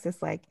context,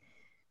 it's like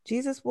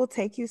Jesus will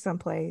take you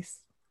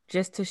someplace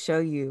just to show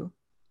you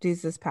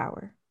Jesus'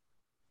 power.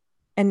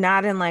 And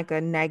not in like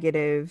a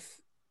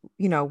negative,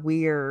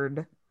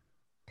 weird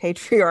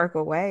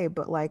patriarchal way,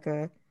 but like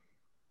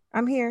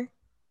I'm here.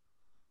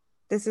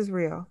 This is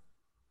real.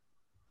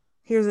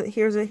 Here's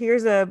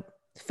a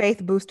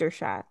faith booster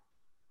shot.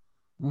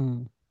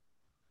 Mm.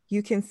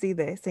 you can see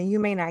this and you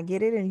may not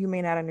get it and you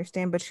may not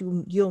understand, but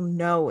you'll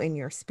know in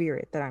your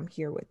spirit that I'm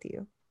here with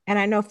you. And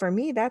I know for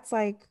me, that's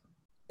like,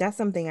 that's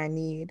something I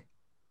need.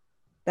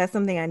 That's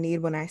something I need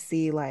when I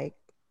see like,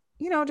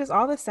 just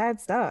all the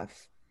sad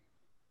stuff,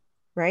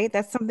 right?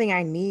 That's something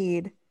I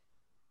need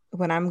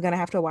when I'm gonna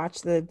have to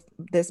watch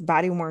this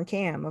body worn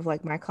cam of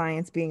like my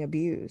clients being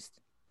abused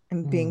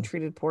and being Mm,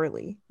 treated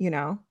poorly.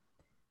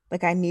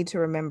 Like I need to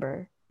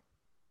remember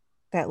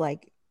that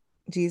like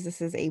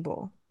Jesus is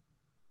able.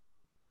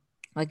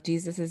 Like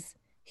Jesus is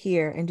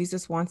here and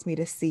Jesus wants me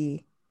to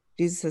see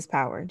Jesus's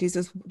power.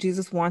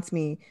 Jesus wants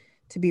me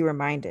to be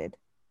reminded.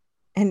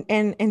 And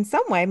in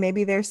some way,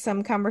 maybe there's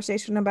some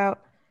conversation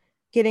about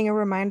getting a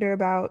reminder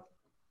about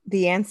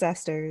the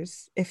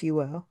ancestors, if you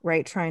will,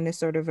 right? Trying to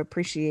sort of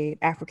appreciate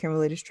African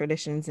religious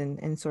traditions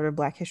and sort of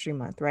Black History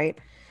Month, right?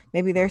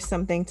 Maybe there's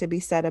something to be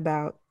said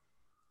about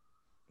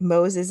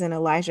Moses and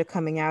Elijah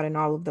coming out in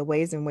all of the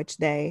ways in which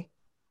they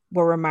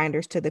were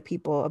reminders to the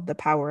people of the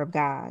power of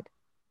God,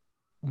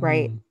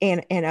 right?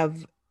 mm, And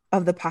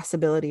of the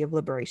possibility of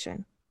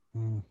liberation.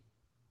 mm.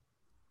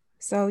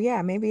 So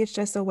yeah, maybe it's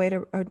just a way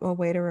to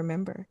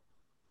remember.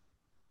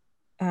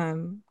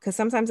 Because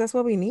sometimes that's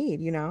what we need.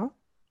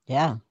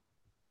 Yeah,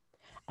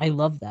 I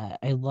love that.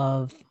 I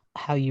love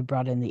how you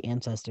brought in the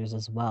ancestors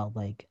as well.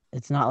 Like,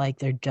 it's not like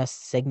they're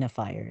just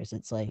signifiers.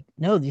 It's like,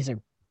 no, these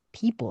are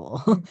people.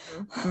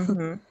 Hmm.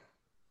 Hmm.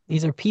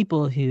 These are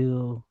people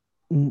who,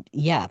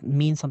 yeah,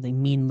 mean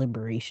something, mean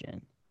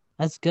liberation.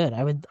 That's good.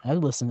 I would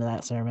listen to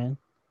that sermon.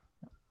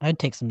 I'd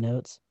take some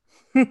notes.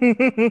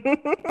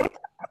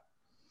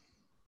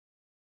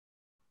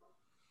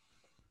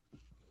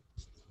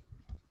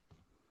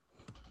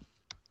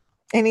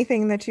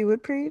 Anything that you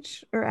would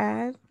preach or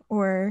add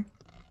or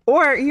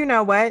you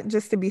know what,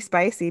 just to be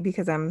spicy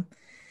because I'm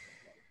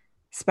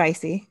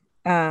spicy,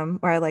 or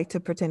I like to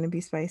pretend to be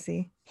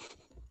spicy.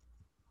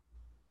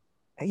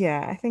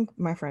 Yeah, I think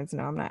my friends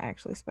know I'm not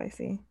actually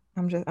spicy.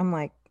 I'm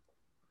like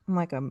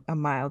a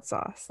mild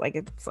sauce. Like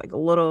it's like a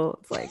little,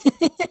 it's like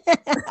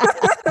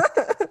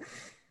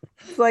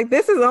it's like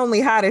this is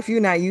only hot if you're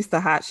not used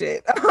to hot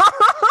shit.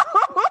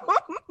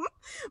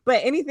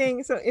 But anything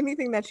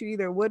that you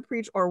either would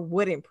preach or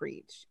wouldn't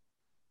preach,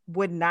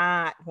 would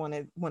not want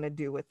to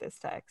do with this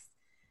text.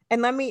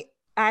 And let me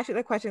ask you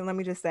the question. Let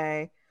me just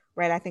say,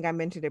 right? I think I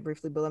mentioned it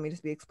briefly, but let me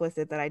just be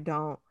explicit that I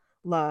don't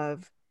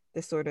love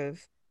this sort of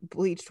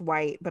bleached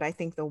white, but I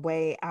think the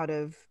way out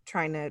of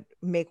trying to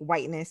make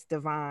whiteness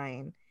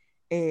divine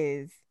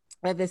is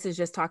that this is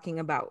just talking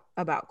about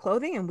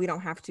clothing, and we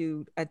don't have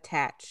to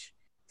attach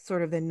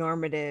sort of the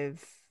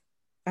normative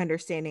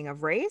understanding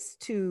of race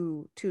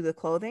to the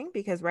clothing,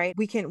 because right,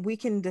 we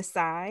can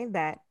decide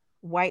that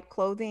white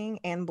clothing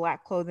and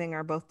black clothing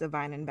are both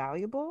divine and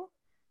valuable.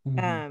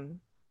 Mhm, um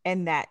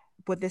and that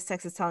what this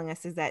text is telling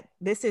us is that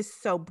this is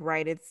so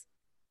bright,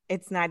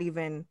 it's not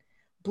even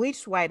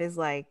bleached white, is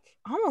like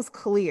almost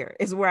clear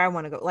is where I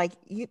want to go, like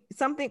you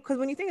something, because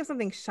when you think of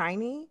something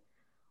shiny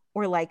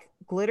or like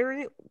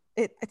glittery,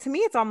 it to me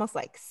it's almost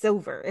like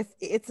silver.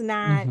 It's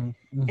not, mhm,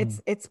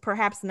 mhm, it's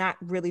perhaps not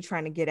really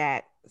trying to get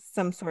at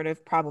some sort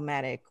of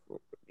problematic,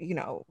 you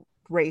know,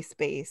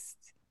 race-based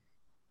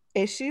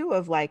issue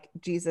of like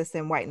Jesus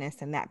and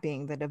whiteness and that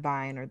being the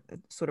divine or the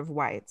sort of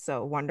white.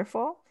 So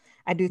wonderful.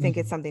 I do think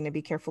it's mhm. something to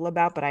be careful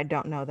about, but I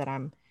don't know that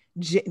I'm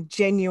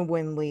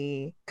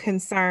genuinely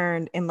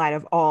concerned in light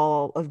of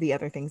all of the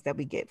other things that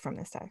we get from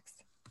this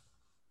text.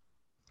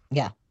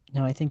 Yeah,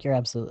 no, I think you're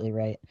absolutely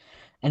right.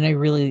 And I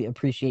really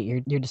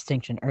appreciate your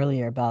distinction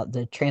earlier about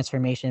the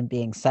transformation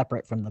being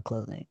separate from the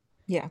clothing.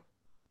 Yeah.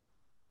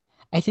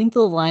 I think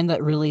the line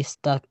that really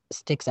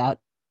sticks out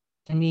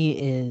to me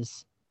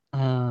is,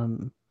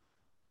 um,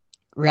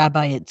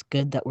 Rabbi, it's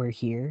good that we're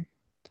here.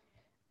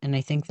 And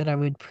I think that I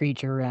would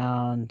preach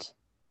around,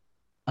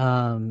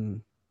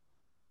 um,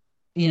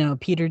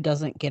 Peter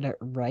doesn't get it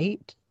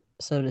right,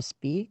 so to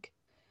speak.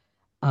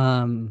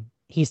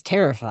 He's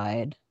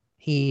terrified.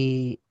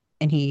 He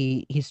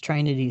he's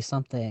trying to do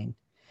something,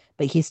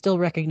 but he still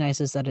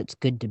recognizes that it's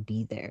good to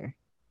be there.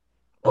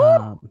 Ooh,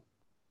 Um,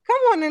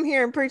 come on in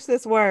here and preach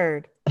this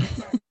word.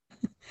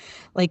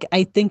 like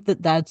I think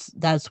that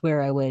that's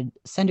where I would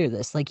center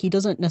this. Like he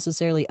doesn't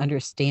necessarily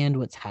understand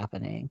what's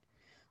happening.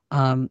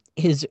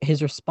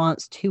 His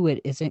response to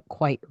it isn't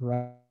quite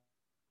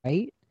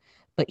right,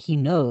 but he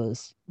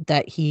knows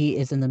that he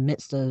is in the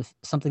midst of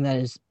something that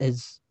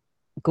is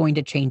going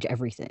to change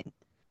everything,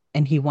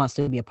 and he wants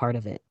to be a part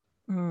of it.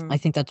 I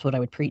Mm. think that's what I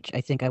would preach.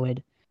 I think I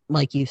would,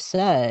 like you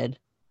said,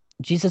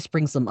 Jesus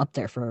brings them up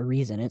there for a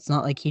reason. It's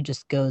not like he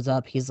just goes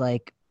up. He's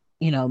like,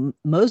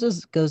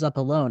 Moses goes up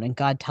alone and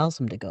God tells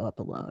him to go up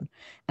alone.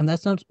 And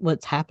that's not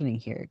what's happening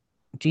here.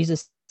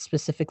 Jesus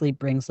specifically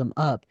brings them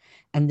up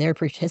and they're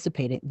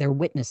participating. They're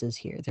witnesses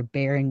here. They're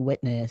bearing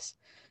witness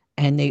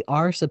and they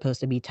are supposed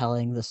to be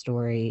telling the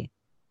story,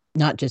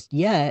 not just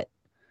yet,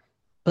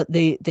 but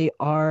they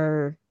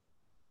are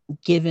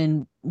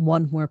given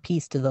one more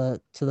piece to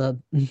the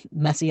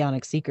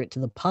messianic secret, to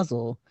the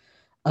puzzle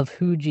of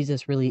who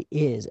Jesus really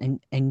is,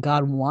 and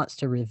God wants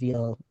to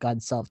reveal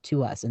God's self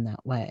to us in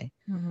that way.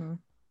 Mm-hmm.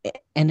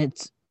 And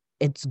it's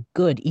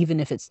good even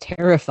if it's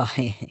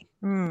terrifying.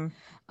 Mm.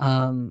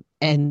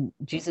 And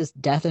Jesus'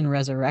 death and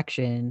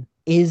resurrection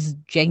is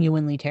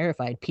genuinely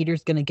terrified.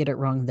 Peter's going to get it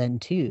wrong then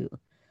too,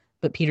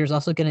 but Peter's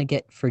also going to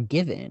get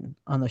forgiven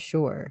on the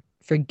shore,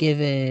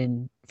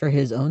 forgiven for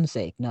his own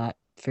sake, not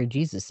for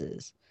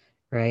Jesus's,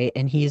 right?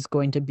 And he's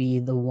going to be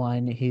the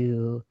one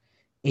who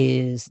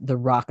is the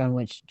rock on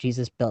which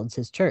Jesus builds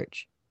his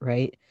church,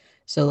 right?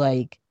 So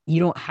like you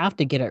don't have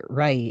to get it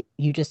right.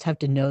 You just have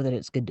to know that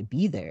it's good to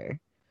be there.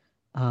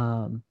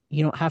 You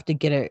don't have to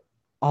get it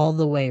all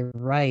the way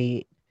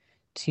right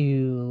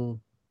to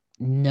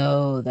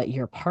know that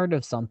you're part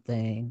of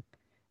something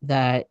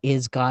that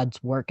is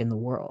God's work in the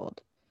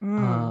world.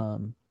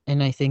 Mm.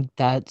 And I think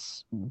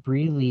that's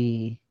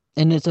really,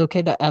 and it's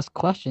okay to ask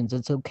questions.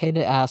 It's okay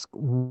to ask,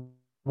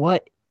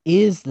 what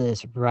is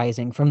this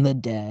rising from the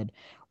dead?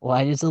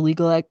 Why do the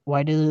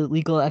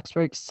legal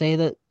experts say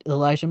that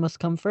Elijah must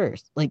come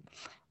first? Like,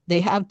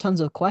 they have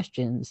tons of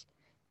questions,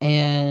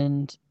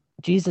 and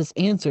Jesus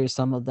answers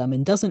some of them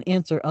and doesn't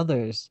answer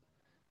others.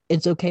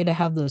 It's okay to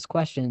have those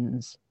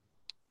questions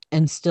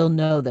and still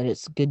know that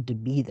it's good to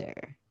be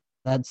there.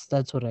 That's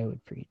what I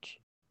would preach.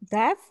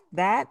 That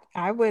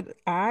I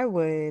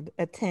would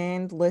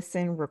attend,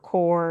 listen,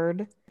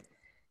 record,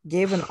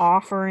 give an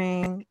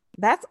offering.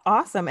 That's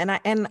awesome.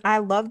 And I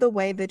love the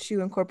way that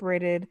you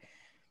incorporated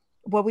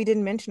what we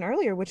didn't mention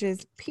earlier, which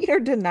is Peter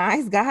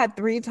denies God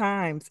 3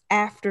 times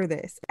after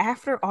this,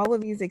 after all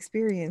of these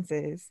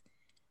experiences.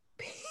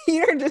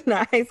 Peter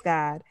denies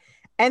God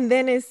and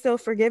then is still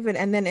forgiven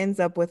and then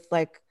ends up with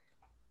like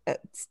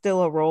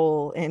still a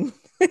role in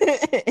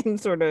in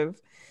sort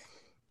of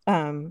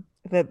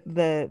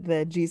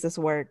the Jesus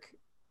work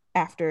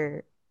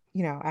after,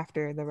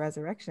 after the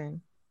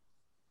resurrection.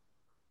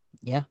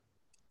 Yeah,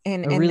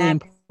 And a really that,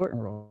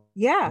 important role.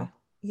 yeah,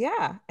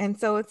 yeah. And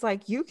so it's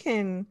like you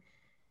can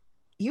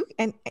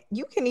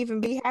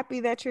even be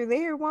happy that you're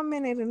there 1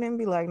 minute and then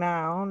be like,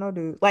 nah, I don't know,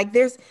 dude. Like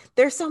there's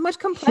so much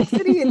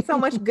complexity and so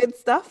much good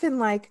stuff in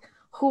like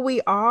who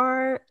we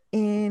are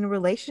in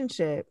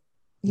relationship,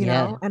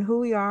 Yeah, and who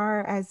we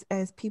are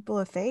as people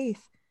of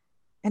faith.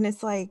 And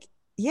it's like,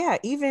 yeah,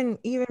 even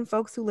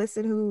folks who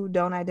listen who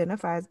don't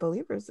identify as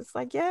believers, it's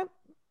like, yeah,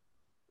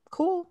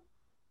 cool.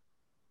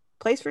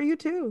 Place for you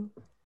too.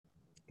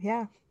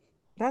 Yeah.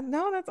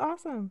 That's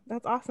awesome.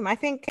 That's awesome. I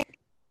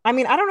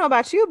mean, I don't know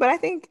about you, but I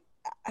think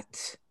uh,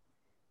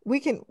 we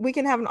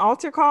can have an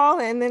altar call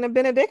and then a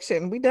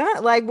benediction. We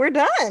done. Like we're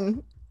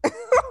done.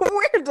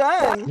 We're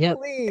done. yep.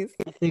 Please.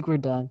 I think we're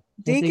done.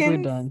 I think we're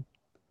Deacons,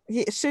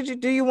 done.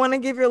 do you want to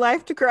give your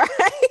life to Christ?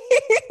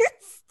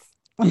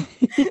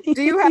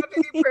 Do you have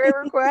any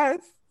prayer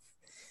requests?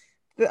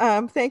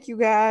 Thank you,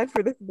 God,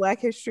 for this Black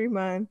History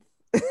Month.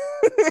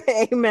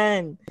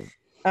 Amen.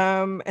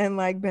 And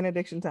like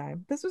benediction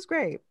time. This was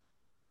great.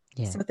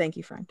 Yeah. So thank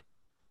you, friend.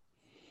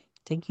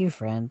 Thank you,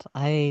 friend.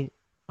 I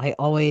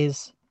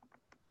always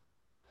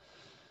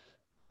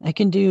I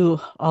can do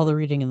all the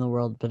reading in the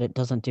world, but it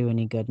doesn't do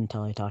any good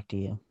until I talk to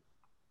you.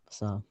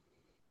 So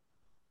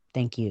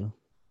thank you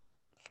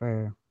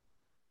for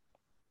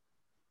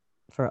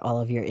all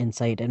of your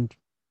insight and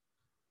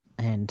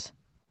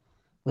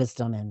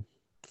wisdom and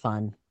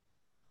fun.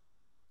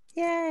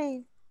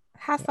 Yay.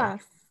 Hot Yeah.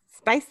 sauce.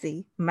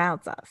 Spicy.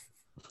 Mild sauce.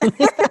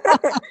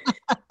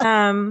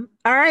 All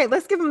right,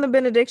 let's give him the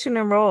benediction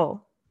and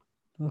roll.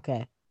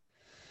 Okay.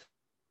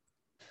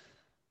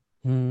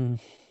 I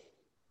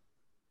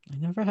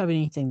never have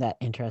anything that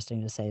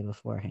interesting to say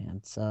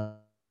beforehand, so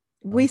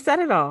We said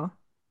it all.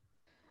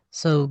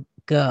 So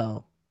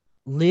go.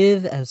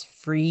 Live as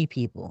free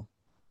people.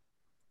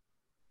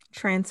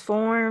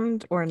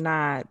 Transformed or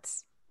not.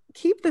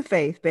 Keep the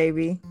faith,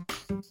 baby.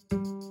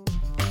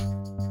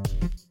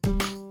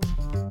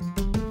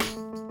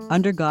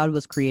 Under God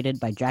was created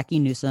by Jackie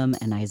Newsom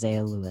and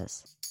Isaiah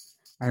Lewis.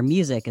 Our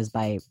music is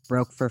by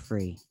Broke for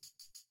Free.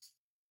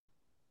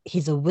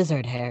 He's a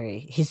wizard, Harry.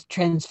 He's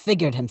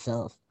transfigured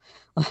himself.